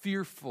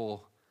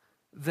fearful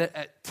that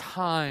at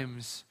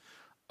times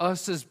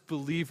us as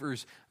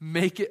believers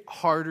make it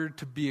harder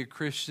to be a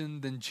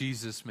Christian than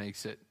Jesus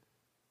makes it.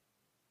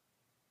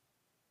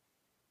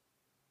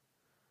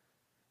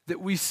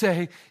 That we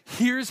say,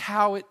 here's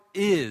how it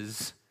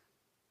is.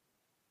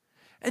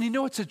 And you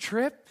know what's a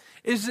trip?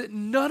 Is that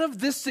none of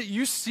this that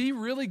you see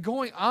really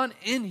going on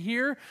in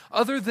here,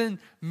 other than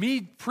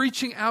me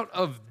preaching out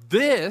of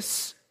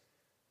this,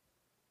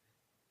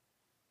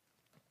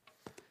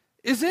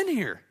 is in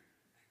here.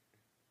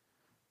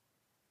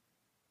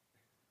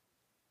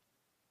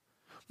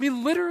 I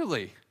mean,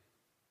 literally.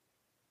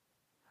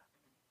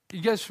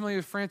 You guys familiar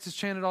with Francis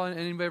Chan at all?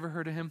 Anybody ever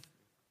heard of him?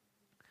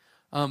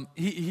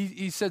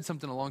 He said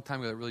something a long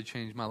time ago that really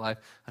changed my life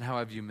on how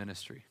I view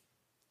ministry.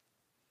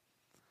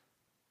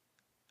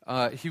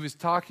 He was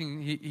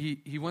talking,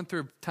 he went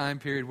through a time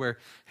period where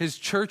his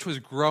church was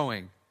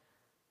growing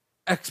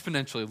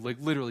exponentially, like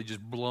literally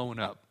just blowing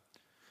up.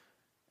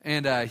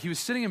 And he was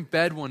sitting in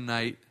bed one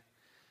night,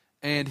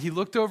 and he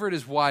looked over at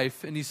his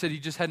wife, and he said he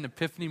just had an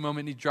epiphany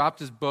moment, and he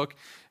dropped his book,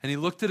 and he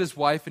looked at his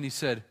wife, and he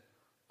said,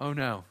 "Oh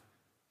no."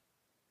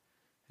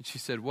 And she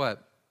said,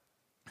 "What?"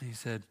 And he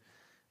said,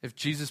 "If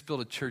Jesus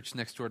built a church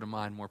next door to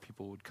mine, more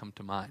people would come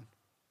to mine."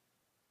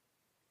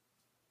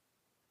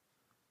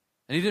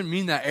 And he didn't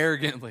mean that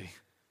arrogantly.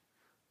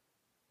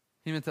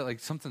 He meant that like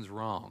something's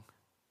wrong.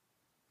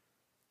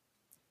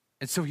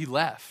 And so he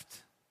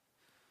left.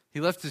 He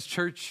left his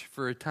church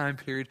for a time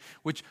period,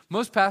 which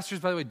most pastors,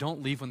 by the way,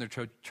 don't leave when their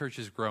church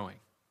is growing.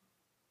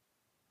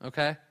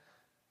 Okay?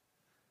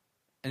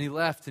 And he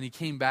left and he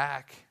came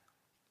back.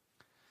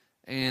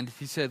 And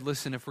he said,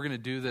 listen, if we're going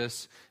to do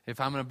this, if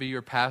I'm going to be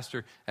your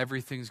pastor,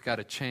 everything's got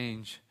to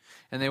change.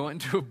 And they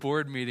went into a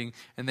board meeting,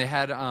 and they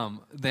had out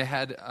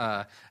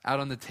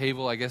on the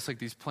table, I guess, like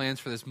these plans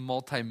for this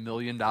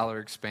multi-million-dollar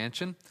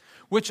expansion,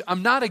 which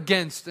I'm not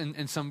against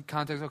in some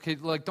context. Okay,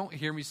 like don't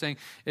hear me saying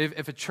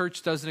if a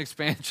church does an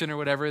expansion or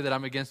whatever that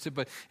I'm against it.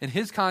 But in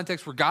his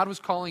context, where God was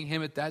calling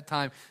him at that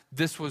time,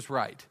 this was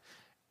right.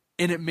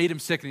 And it made him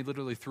sick, and he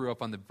literally threw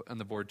up on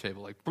the board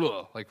table, like,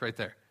 blah, like right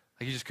there.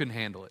 Like he just couldn't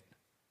handle it.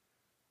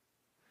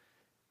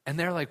 And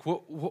they're like,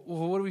 what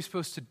are we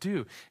supposed to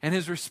do? And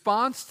his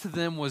response to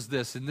them was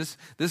this, and this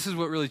is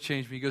what really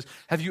changed me. He goes,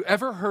 have you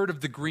ever heard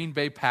of the Green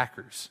Bay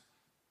Packers?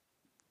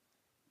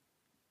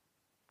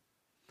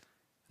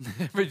 And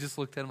everybody just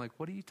looked at him like,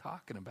 what are you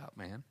talking about,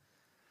 man? And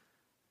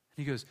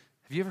he goes,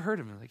 have you ever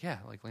heard of them? Like, yeah,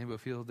 like Lambeau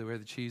Field, they wear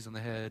the cheese on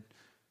the head.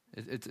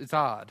 It's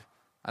odd.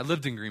 I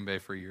lived in Green Bay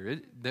for a year.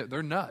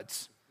 They're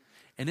nuts.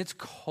 And it's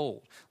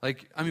cold.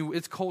 Like, I mean,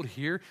 it's cold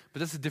here,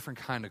 but that's a different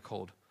kind of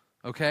cold.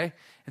 Okay?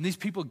 And these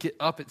people get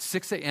up at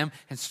 6 a.m.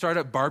 and start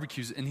up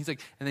barbecues. And he's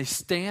like, and they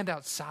stand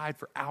outside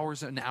for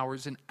hours and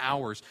hours and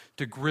hours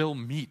to grill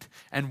meat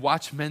and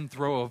watch men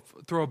throw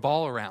a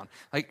ball around.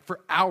 Like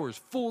for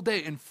hours, full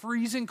day in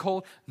freezing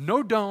cold,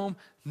 no dome,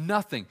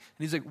 nothing.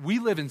 And he's like, we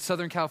live in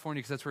Southern California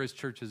because that's where his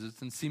church is.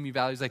 It's in Simi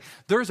Valley. He's like,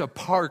 there's a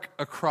park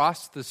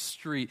across the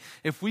street.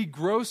 If we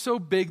grow so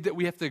big that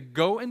we have to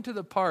go into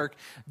the park,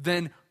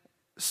 then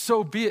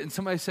so be it. And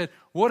somebody said,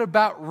 what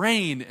about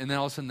rain? And then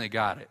all of a sudden they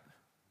got it.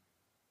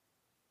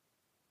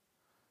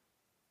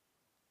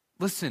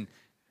 Listen,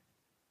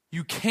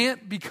 you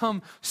can't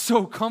become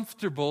so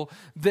comfortable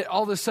that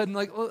all of a sudden,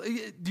 like,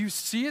 do you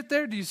see it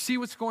there? Do you see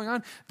what's going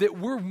on? That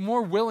we're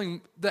more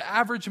willing, the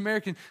average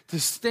American, to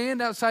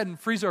stand outside and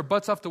freeze our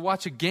butts off to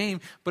watch a game.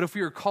 But if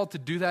we were called to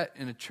do that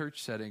in a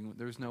church setting,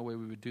 there's no way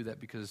we would do that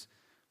because,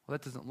 well,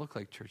 that doesn't look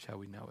like church how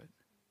we know it.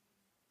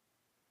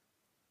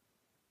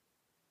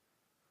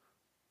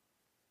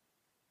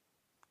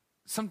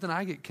 Something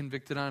I get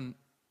convicted on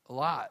a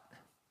lot.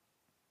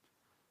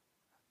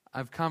 I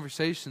have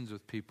conversations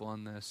with people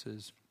on this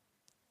is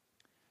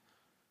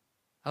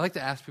I like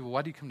to ask people,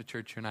 why do you come to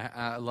church here? And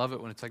I love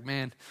it when it's like,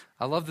 man,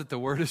 I love that the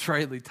word is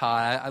rightly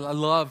taught. I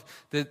love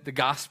that the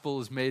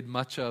gospel is made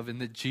much of and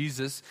that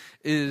Jesus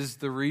is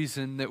the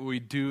reason that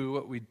we do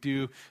what we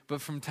do.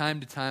 But from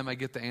time to time, I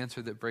get the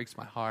answer that breaks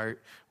my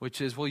heart,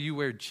 which is, well, you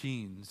wear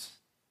jeans.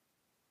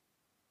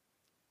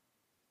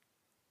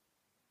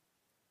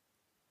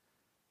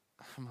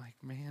 I'm like,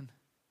 man,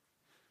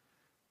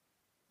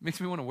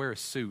 makes me want to wear a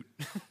suit.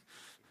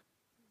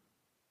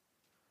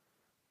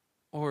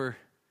 Or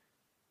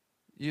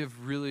you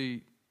have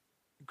really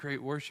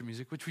great worship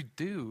music, which we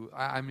do.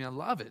 I mean, I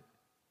love it.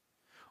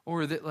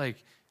 Or that,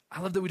 like,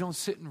 I love that we don't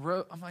sit in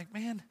row. I'm like,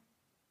 man,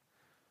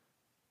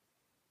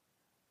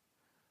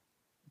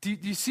 do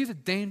you see the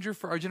danger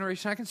for our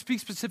generation? I can speak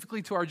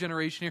specifically to our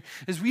generation here,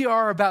 is we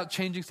are about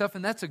changing stuff,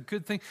 and that's a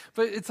good thing.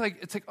 But it's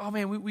like, oh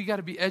man, we got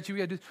to be edgy. We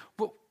got to do this.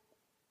 But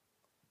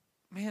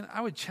man,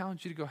 I would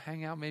challenge you to go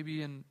hang out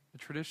maybe in a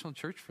traditional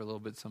church for a little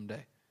bit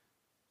someday.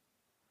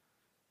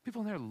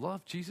 People in there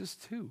love Jesus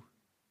too.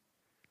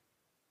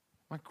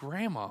 My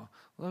grandma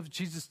loved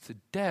Jesus to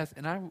death,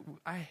 and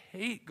I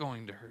hate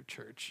going to her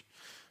church.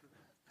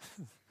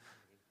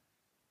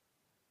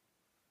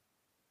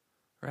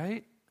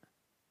 Right?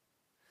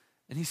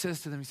 And he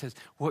says to them,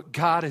 what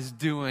God is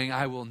doing,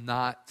 I will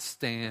not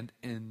stand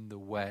in the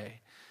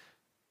way.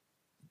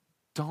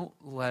 Don't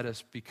let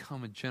us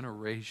become a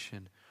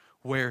generation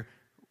where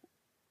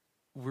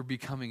we're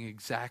becoming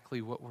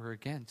exactly what we're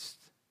against.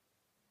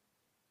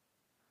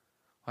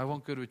 I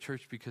won't go to a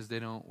church because they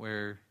don't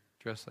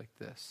dress like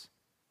this.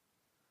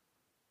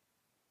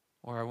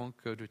 Or I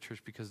won't go to a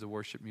church because the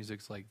worship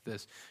music's like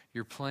this.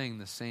 You're playing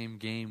the same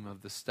game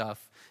of the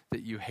stuff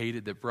that you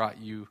hated that brought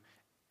you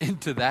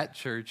into that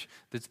church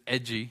that's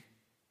edgy.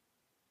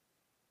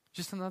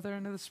 Just on the other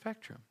end of the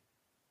spectrum.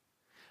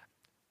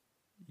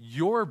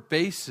 Your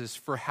basis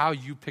for how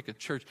you pick a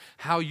church,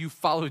 how you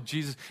follow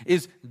Jesus,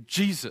 is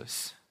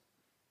Jesus.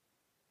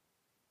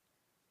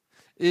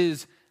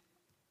 Is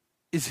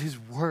his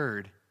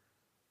word.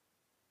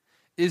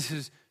 Is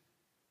his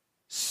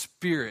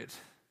spirit.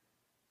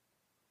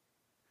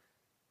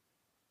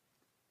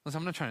 Listen,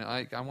 I'm not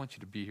trying to, I want you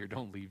to be here.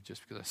 Don't leave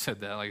just because I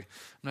said that. Like,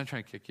 I'm not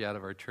trying to kick you out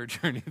of our church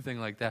or anything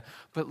like that.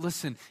 But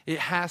listen, it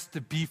has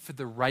to be for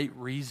the right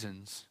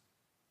reasons.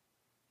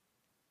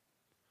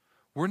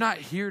 We're not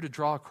here to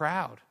draw a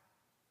crowd.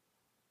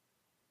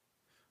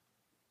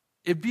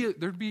 There'd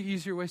be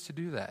easier ways to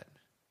do that.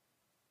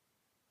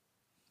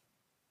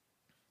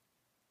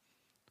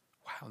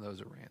 Wow, that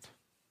was a rant.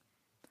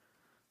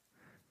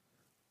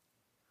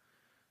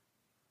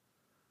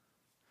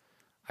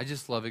 I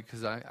just love it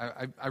because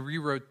I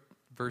rewrote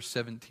verse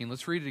 17.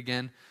 Let's read it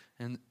again,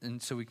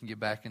 and so we can get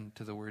back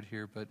into the word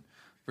here. But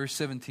verse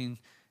 17,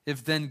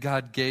 if then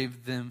God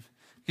gave the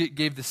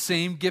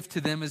same gift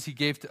to them as he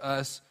gave to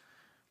us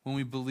when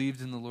we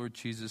believed in the Lord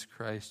Jesus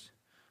Christ,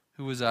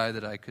 who was I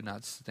that I could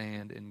not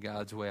stand in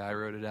God's way? I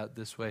wrote it out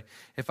this way.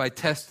 If I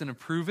test and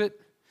approve it,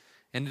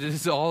 and it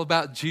is all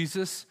about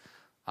Jesus,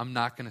 I'm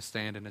not going to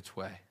stand in its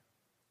way.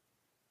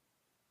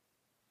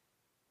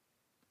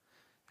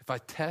 If I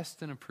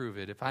test and approve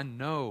it, if I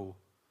know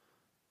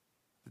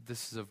that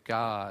this is of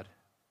God,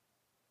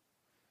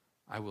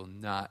 I will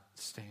not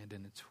stand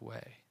in its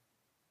way.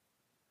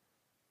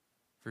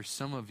 For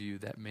some of you,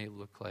 that may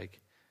look like,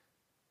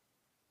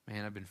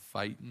 man, I've been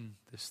fighting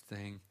this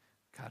thing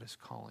God is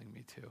calling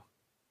me to.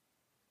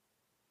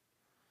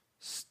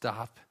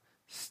 Stop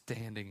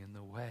standing in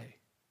the way.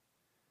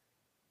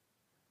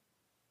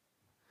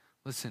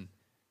 Listen,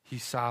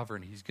 he's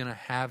sovereign. He's going to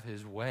have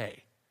his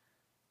way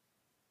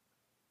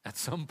at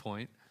some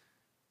point.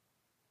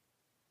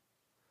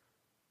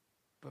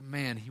 But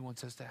man, he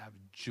wants us to have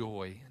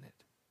joy in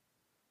it.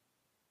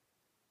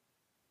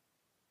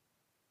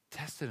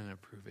 Test it and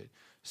approve it.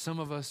 Some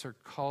of us are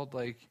called,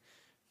 like,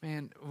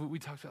 man, we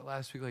talked about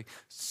last week, like,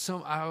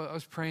 I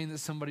was praying that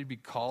somebody be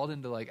called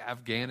into, like,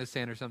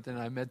 Afghanistan or something,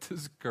 and I met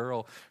this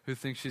girl who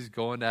thinks she's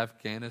going to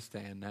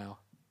Afghanistan now.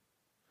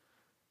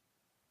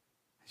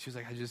 She was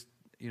like, I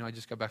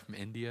just got back from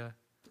India.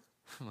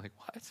 I'm like,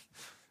 what?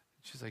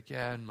 She's like,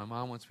 yeah, and my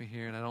mom wants me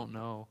here, and I don't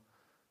know.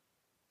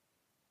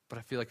 But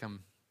I feel like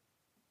I'm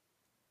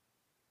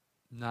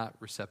not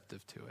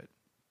receptive to it.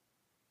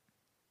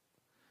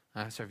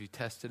 I asked her, have you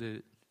tested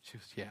it? She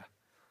goes, yeah.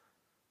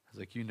 I was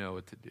like, you know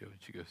what to do. And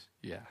she goes,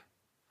 yeah.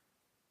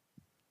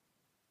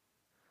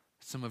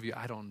 Some of you,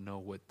 I don't know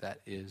what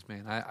that is,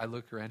 man. I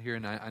look around here,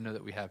 and I know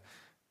that we have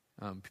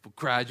people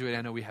graduate.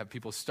 I know we have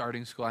people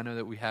starting school. I know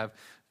that we have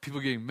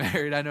people getting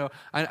married. I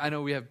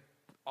know we have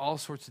all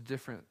sorts of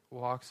different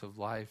walks of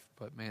life.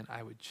 But man,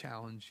 I would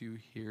challenge you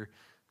here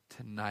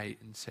tonight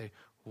and say,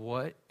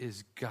 what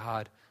is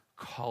God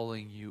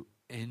calling you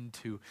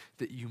into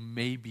that you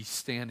may be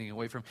standing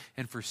away from?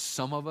 And for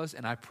some of us,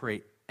 and I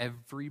pray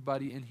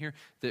everybody in here,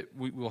 that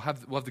we'll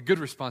have the good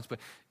response, but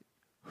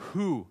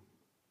who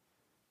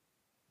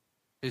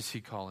is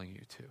he calling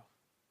you to?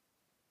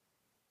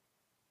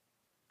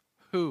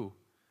 Who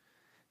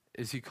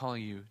is he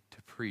calling you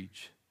to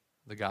preach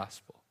the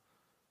gospel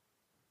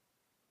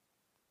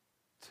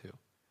to?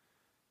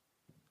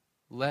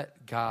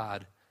 let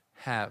God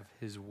have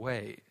his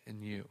way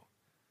in you.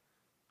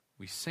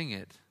 We sing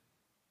it.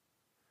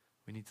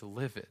 We need to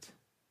live it.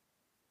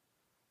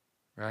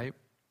 Right?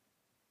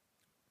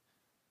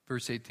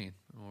 Verse 18,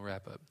 and we'll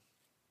wrap up.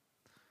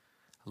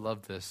 I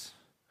love this.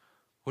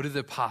 What did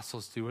the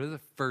apostles do? What did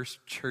the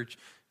first church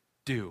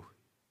do?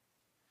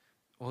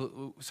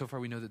 Well, so far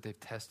we know that they've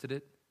tested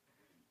it.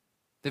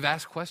 They've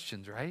asked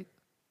questions, right?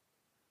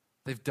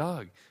 They've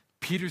dug.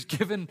 Peter's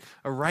given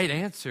a right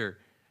answer,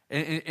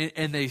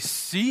 and they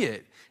see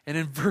it. And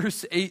in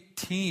verse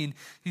 18,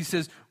 he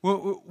says,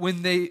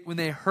 when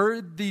they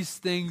heard these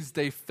things,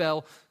 they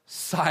fell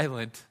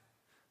silent.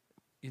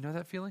 You know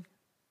that feeling?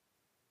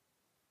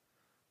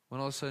 When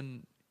all of a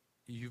sudden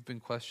you've been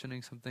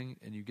questioning something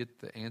and you get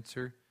the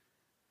answer,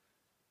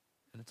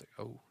 and it's like,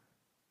 oh,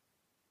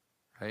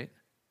 right?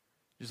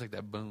 Just like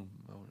that boom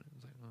moment.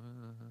 It's like,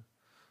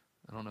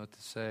 I don't know what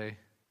to say.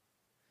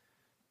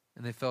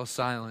 And they fell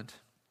silent.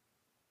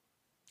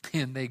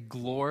 And they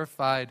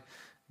glorified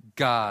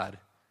God,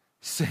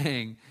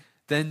 saying,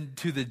 then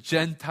to the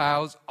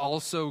Gentiles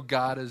also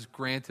God has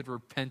granted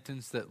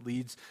repentance that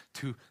leads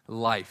to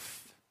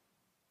life.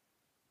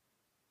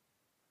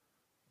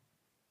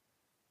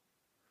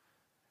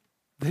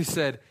 They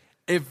said,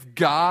 if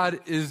God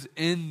is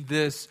in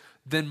this,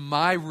 then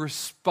my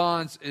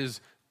response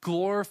is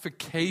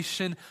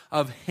glorification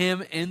of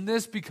him in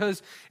this,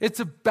 because it's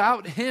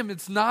about him.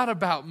 It's not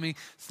about me.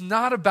 It's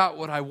not about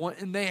what I want.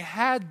 And they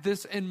had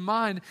this in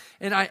mind,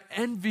 and I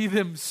envy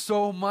them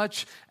so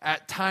much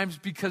at times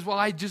because, well,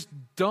 I just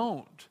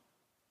don't.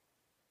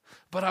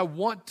 But I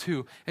want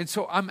to. And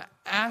so I'm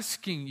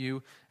asking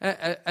you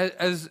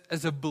as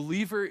a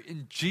believer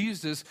in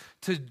Jesus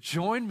to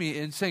join me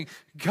in saying,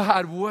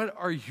 God, what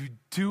are you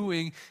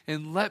doing?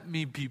 And let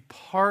me be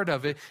part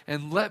of it,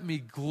 and let me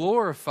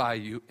glorify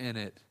you in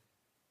it.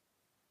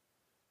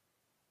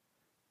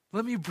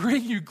 Let me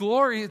bring you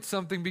glory at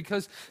something,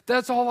 because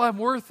that's all I'm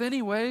worth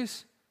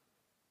anyways.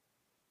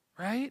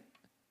 Right?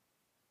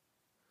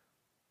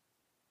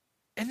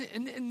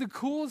 And the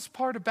coolest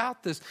part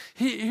about this,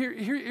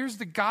 here's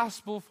the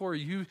gospel for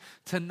you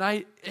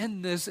tonight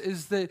in this,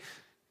 is that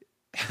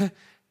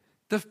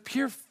the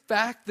pure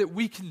fact that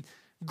we can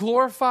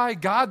glorify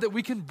God, that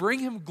we can bring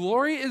him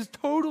glory, is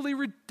totally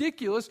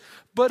ridiculous,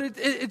 but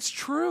it's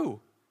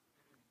true.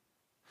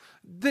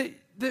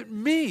 That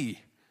me,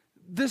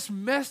 this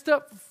messed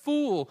up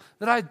fool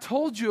that I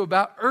told you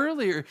about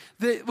earlier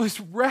that was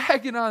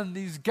ragging on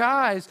these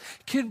guys,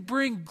 can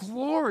bring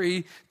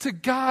glory to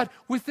God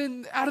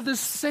out of the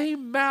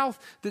same mouth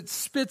that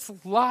spits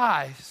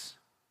lies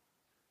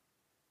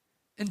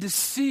and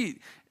deceit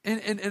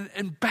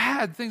and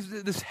bad things.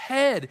 This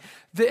head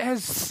that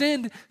has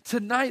sinned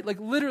tonight, like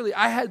literally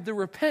I had to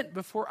repent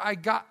before I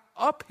got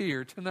up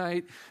here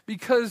tonight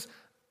because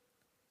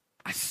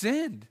I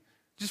sinned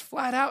just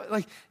flat out.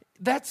 Like,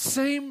 that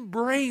same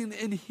brain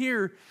in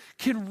here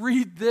can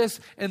read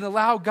this and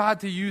allow God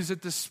to use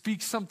it to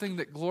speak something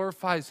that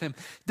glorifies him.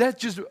 That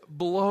just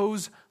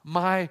blows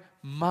my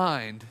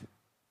mind.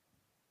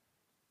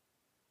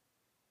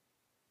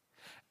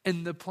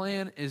 And the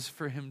plan is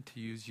for him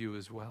to use you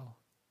as well.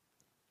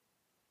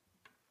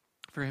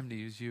 For him to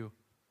use you.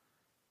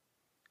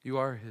 You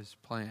are his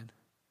plan.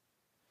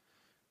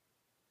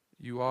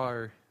 You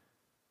are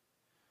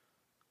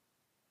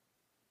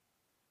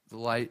the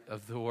light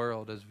of the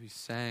world, as we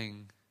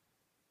sang,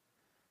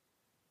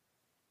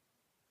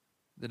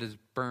 that is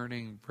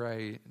burning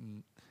bright.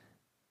 And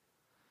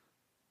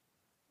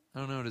I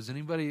don't know, does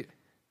anybody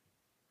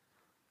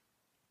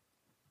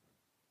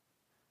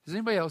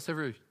else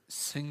ever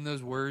sing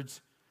those words?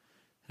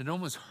 It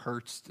almost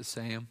hurts to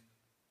say them.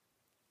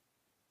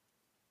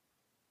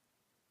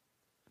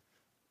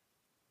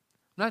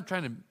 I'm not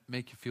trying to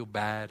make you feel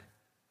bad,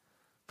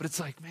 but it's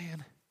like,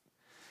 man,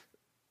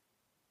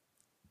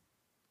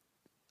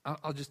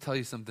 I'll just tell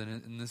you something,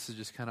 and this is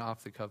just kind of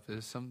off the cuff.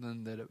 It's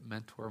something that a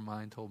mentor of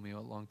mine told me a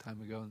long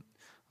time ago. And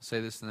I'll say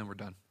this and then we're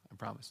done. I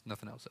promise.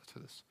 Nothing else after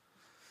this.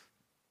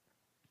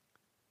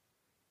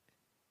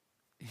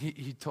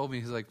 He told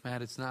me, he's like,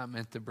 Matt, it's not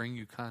meant to bring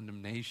you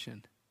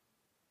condemnation.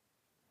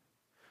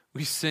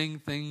 We sing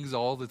things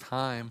all the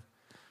time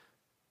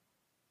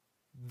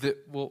that,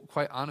 well,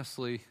 quite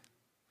honestly,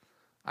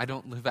 I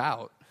don't live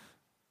out.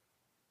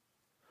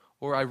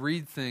 Or I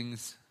read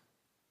things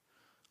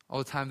all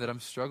the time that I'm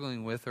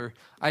struggling with, or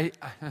I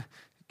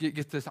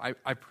get this,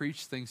 I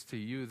preach things to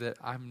you that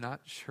I'm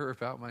not sure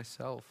about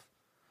myself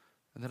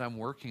and that I'm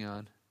working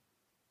on.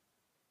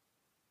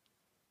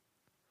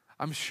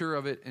 I'm sure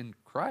of it in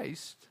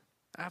Christ,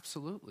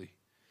 absolutely.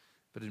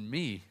 But in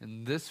me,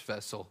 in this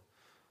vessel,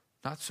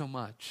 not so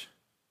much.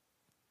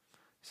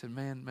 He said,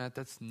 man, Matt,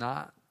 that's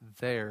not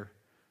there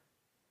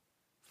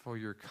for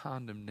your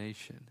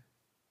condemnation.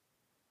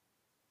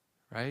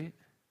 Right?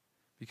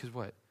 Because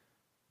what?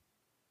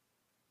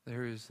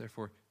 There is,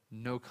 therefore,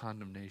 no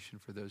condemnation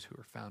for those who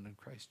are found in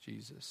Christ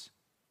Jesus.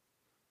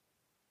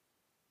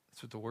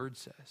 That's what the word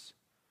says.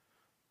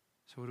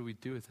 So what do we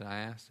do with it? I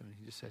asked him, and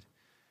he just said,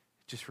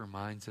 it just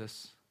reminds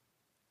us.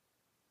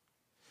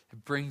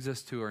 It brings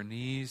us to our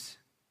knees.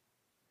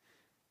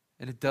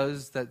 And it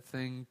does that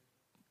thing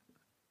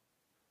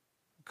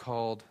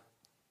called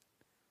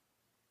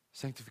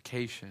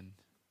sanctification,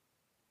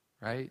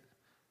 right?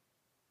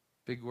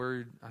 Big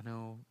word, I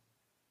know,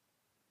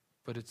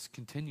 but it's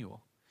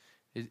continual.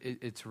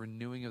 It's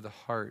renewing of the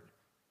heart.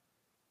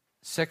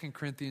 2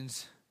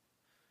 Corinthians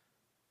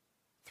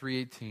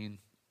 3:18,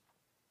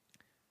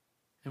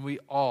 and we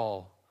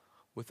all,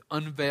 with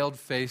unveiled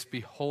face,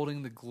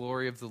 beholding the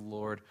glory of the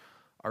Lord,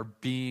 are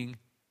being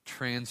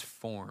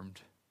transformed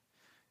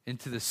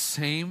into the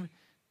same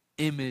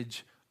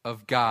image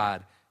of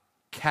God.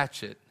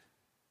 Catch it.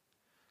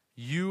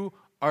 You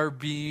are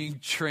being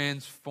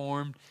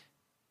transformed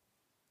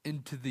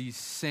into the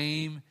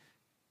same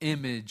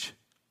image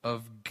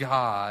of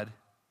God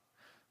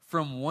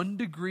from one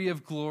degree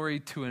of glory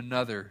to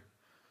another.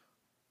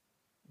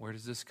 Where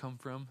does this come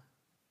from?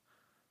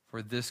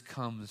 For this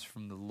comes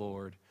from the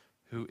Lord,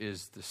 who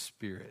is the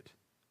Spirit.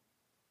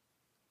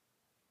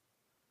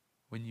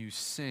 When you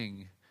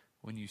sing,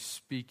 when you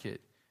speak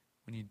it,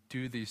 when you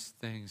do these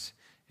things,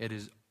 it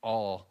is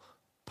all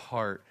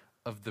part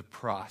of the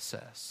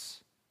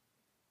process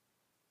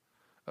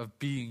of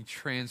being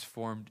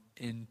transformed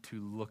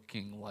into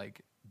looking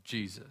like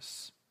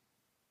Jesus.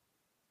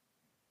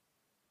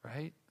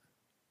 Right?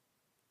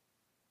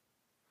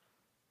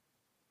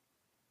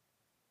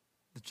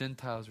 The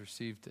Gentiles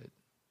received it.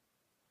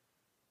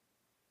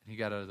 And he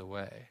got out of the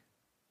way.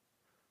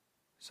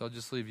 So I'll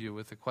just leave you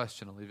with a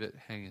question. I'll leave it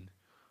hanging.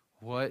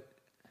 What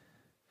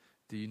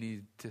do you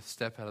need to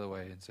step out of the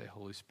way and say,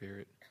 Holy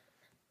Spirit,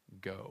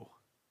 go.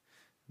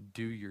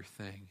 Do your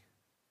thing.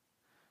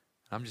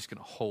 I'm just going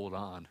to hold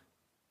on.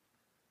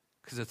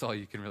 Because that's all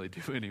you can really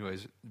do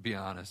anyways, to be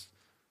honest.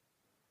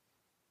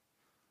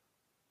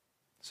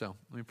 So,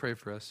 let me pray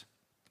for us.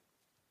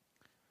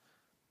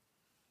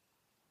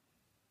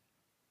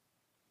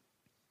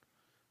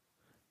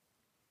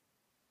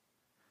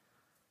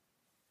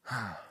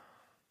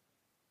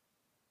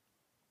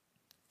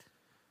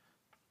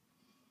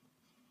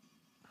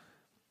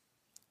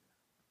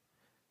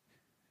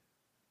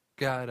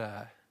 God,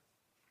 I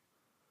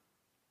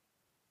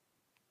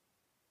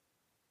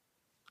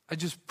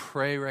just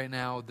pray right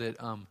now that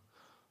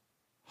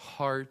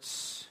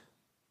hearts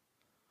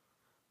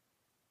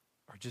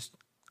are just,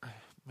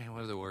 man,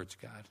 what are the words,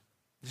 God?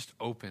 Just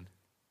open.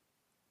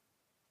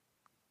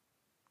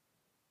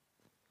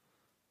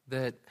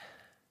 That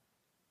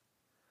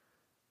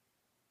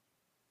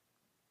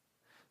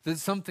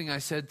something I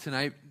said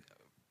tonight,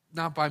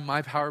 not by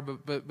my power,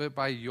 but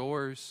by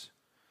yours,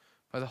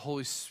 by the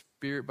Holy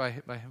Spirit, by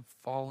Him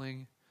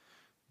falling,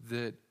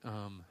 that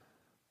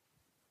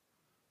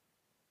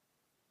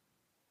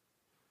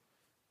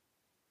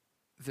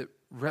that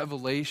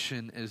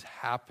revelation is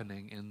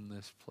happening in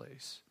this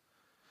place.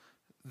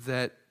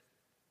 That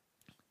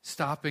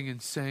stopping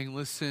and saying,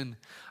 listen,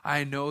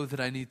 I know that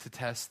I need to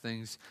test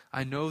things.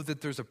 I know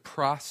that there's a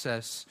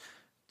process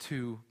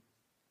to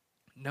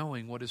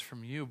knowing what is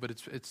from you, but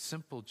it's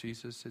simple,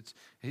 Jesus.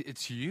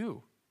 It's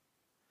you.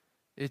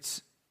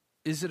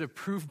 Is it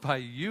approved by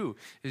you?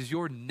 Is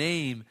your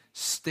name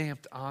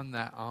stamped on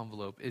that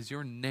envelope? Is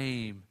your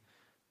name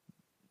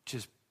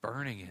just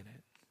burning in it?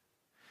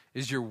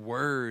 Is your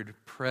word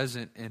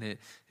present in it?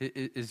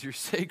 Is your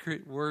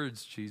sacred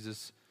words,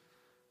 Jesus,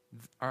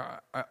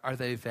 are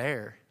they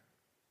there?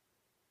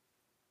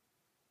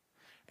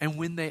 And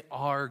when they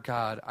are,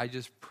 God, I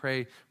just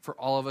pray for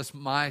all of us,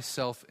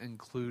 myself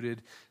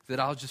included, that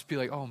I'll just be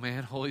like, oh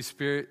man, Holy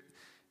Spirit,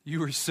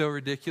 you are so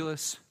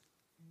ridiculous.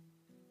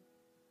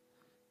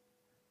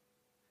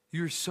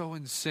 You're so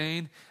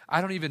insane.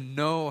 I don't even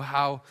know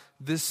how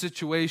this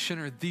situation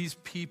or these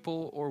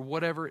people or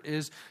whatever it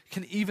is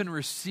can even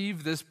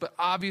receive this, but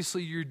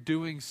obviously you're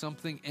doing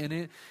something in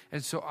it,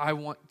 and so I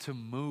want to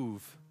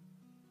move.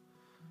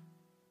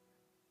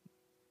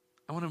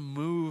 I want to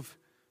move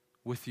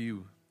with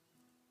you,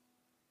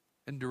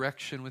 in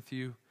direction with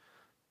you.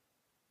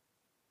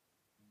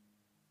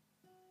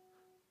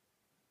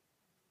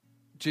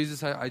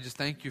 Jesus, I just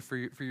thank you for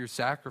your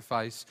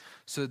sacrifice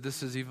so that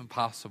this is even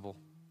possible.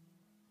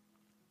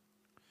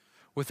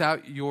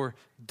 Without your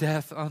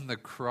death on the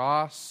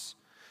cross,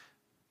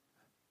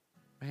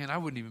 man, I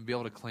wouldn't even be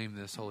able to claim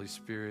this, Holy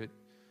Spirit.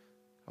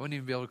 I wouldn't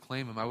even be able to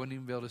claim him. I wouldn't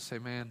even be able to say,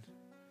 man,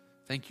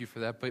 thank you for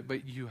that.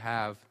 But you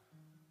have.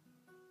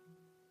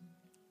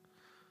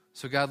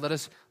 So God, let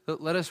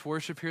us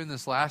worship here in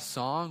this last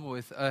song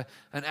with an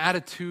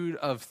attitude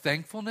of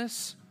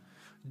thankfulness,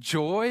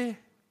 joy,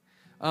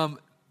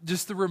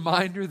 just the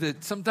reminder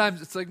that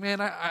sometimes it's like, man,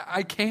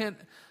 I can't,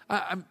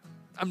 I'm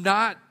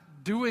not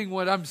doing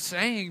what I'm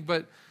saying,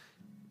 but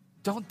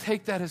don't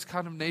take that as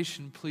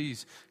condemnation,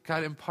 please.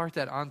 God, impart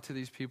that onto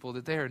these people,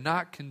 that they are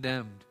not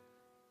condemned,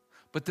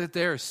 but that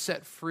they are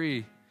set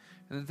free,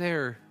 and that they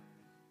are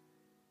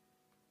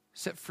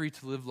set free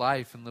to live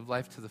life and live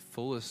life to the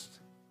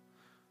fullest,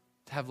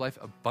 to have life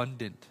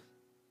abundant.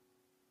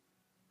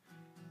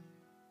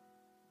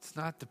 It's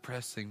not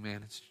depressing,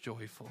 man. It's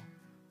joyful.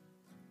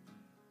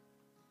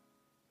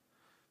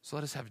 So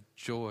let us have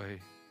joy.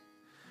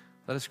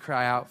 Let us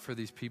cry out for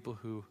these people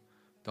who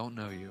don't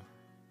know you.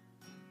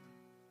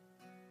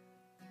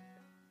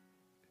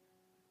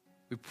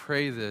 We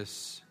pray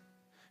this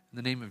in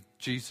the name of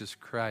Jesus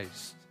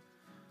Christ,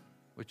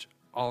 which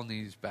all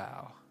knees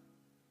bow.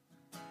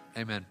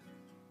 Amen.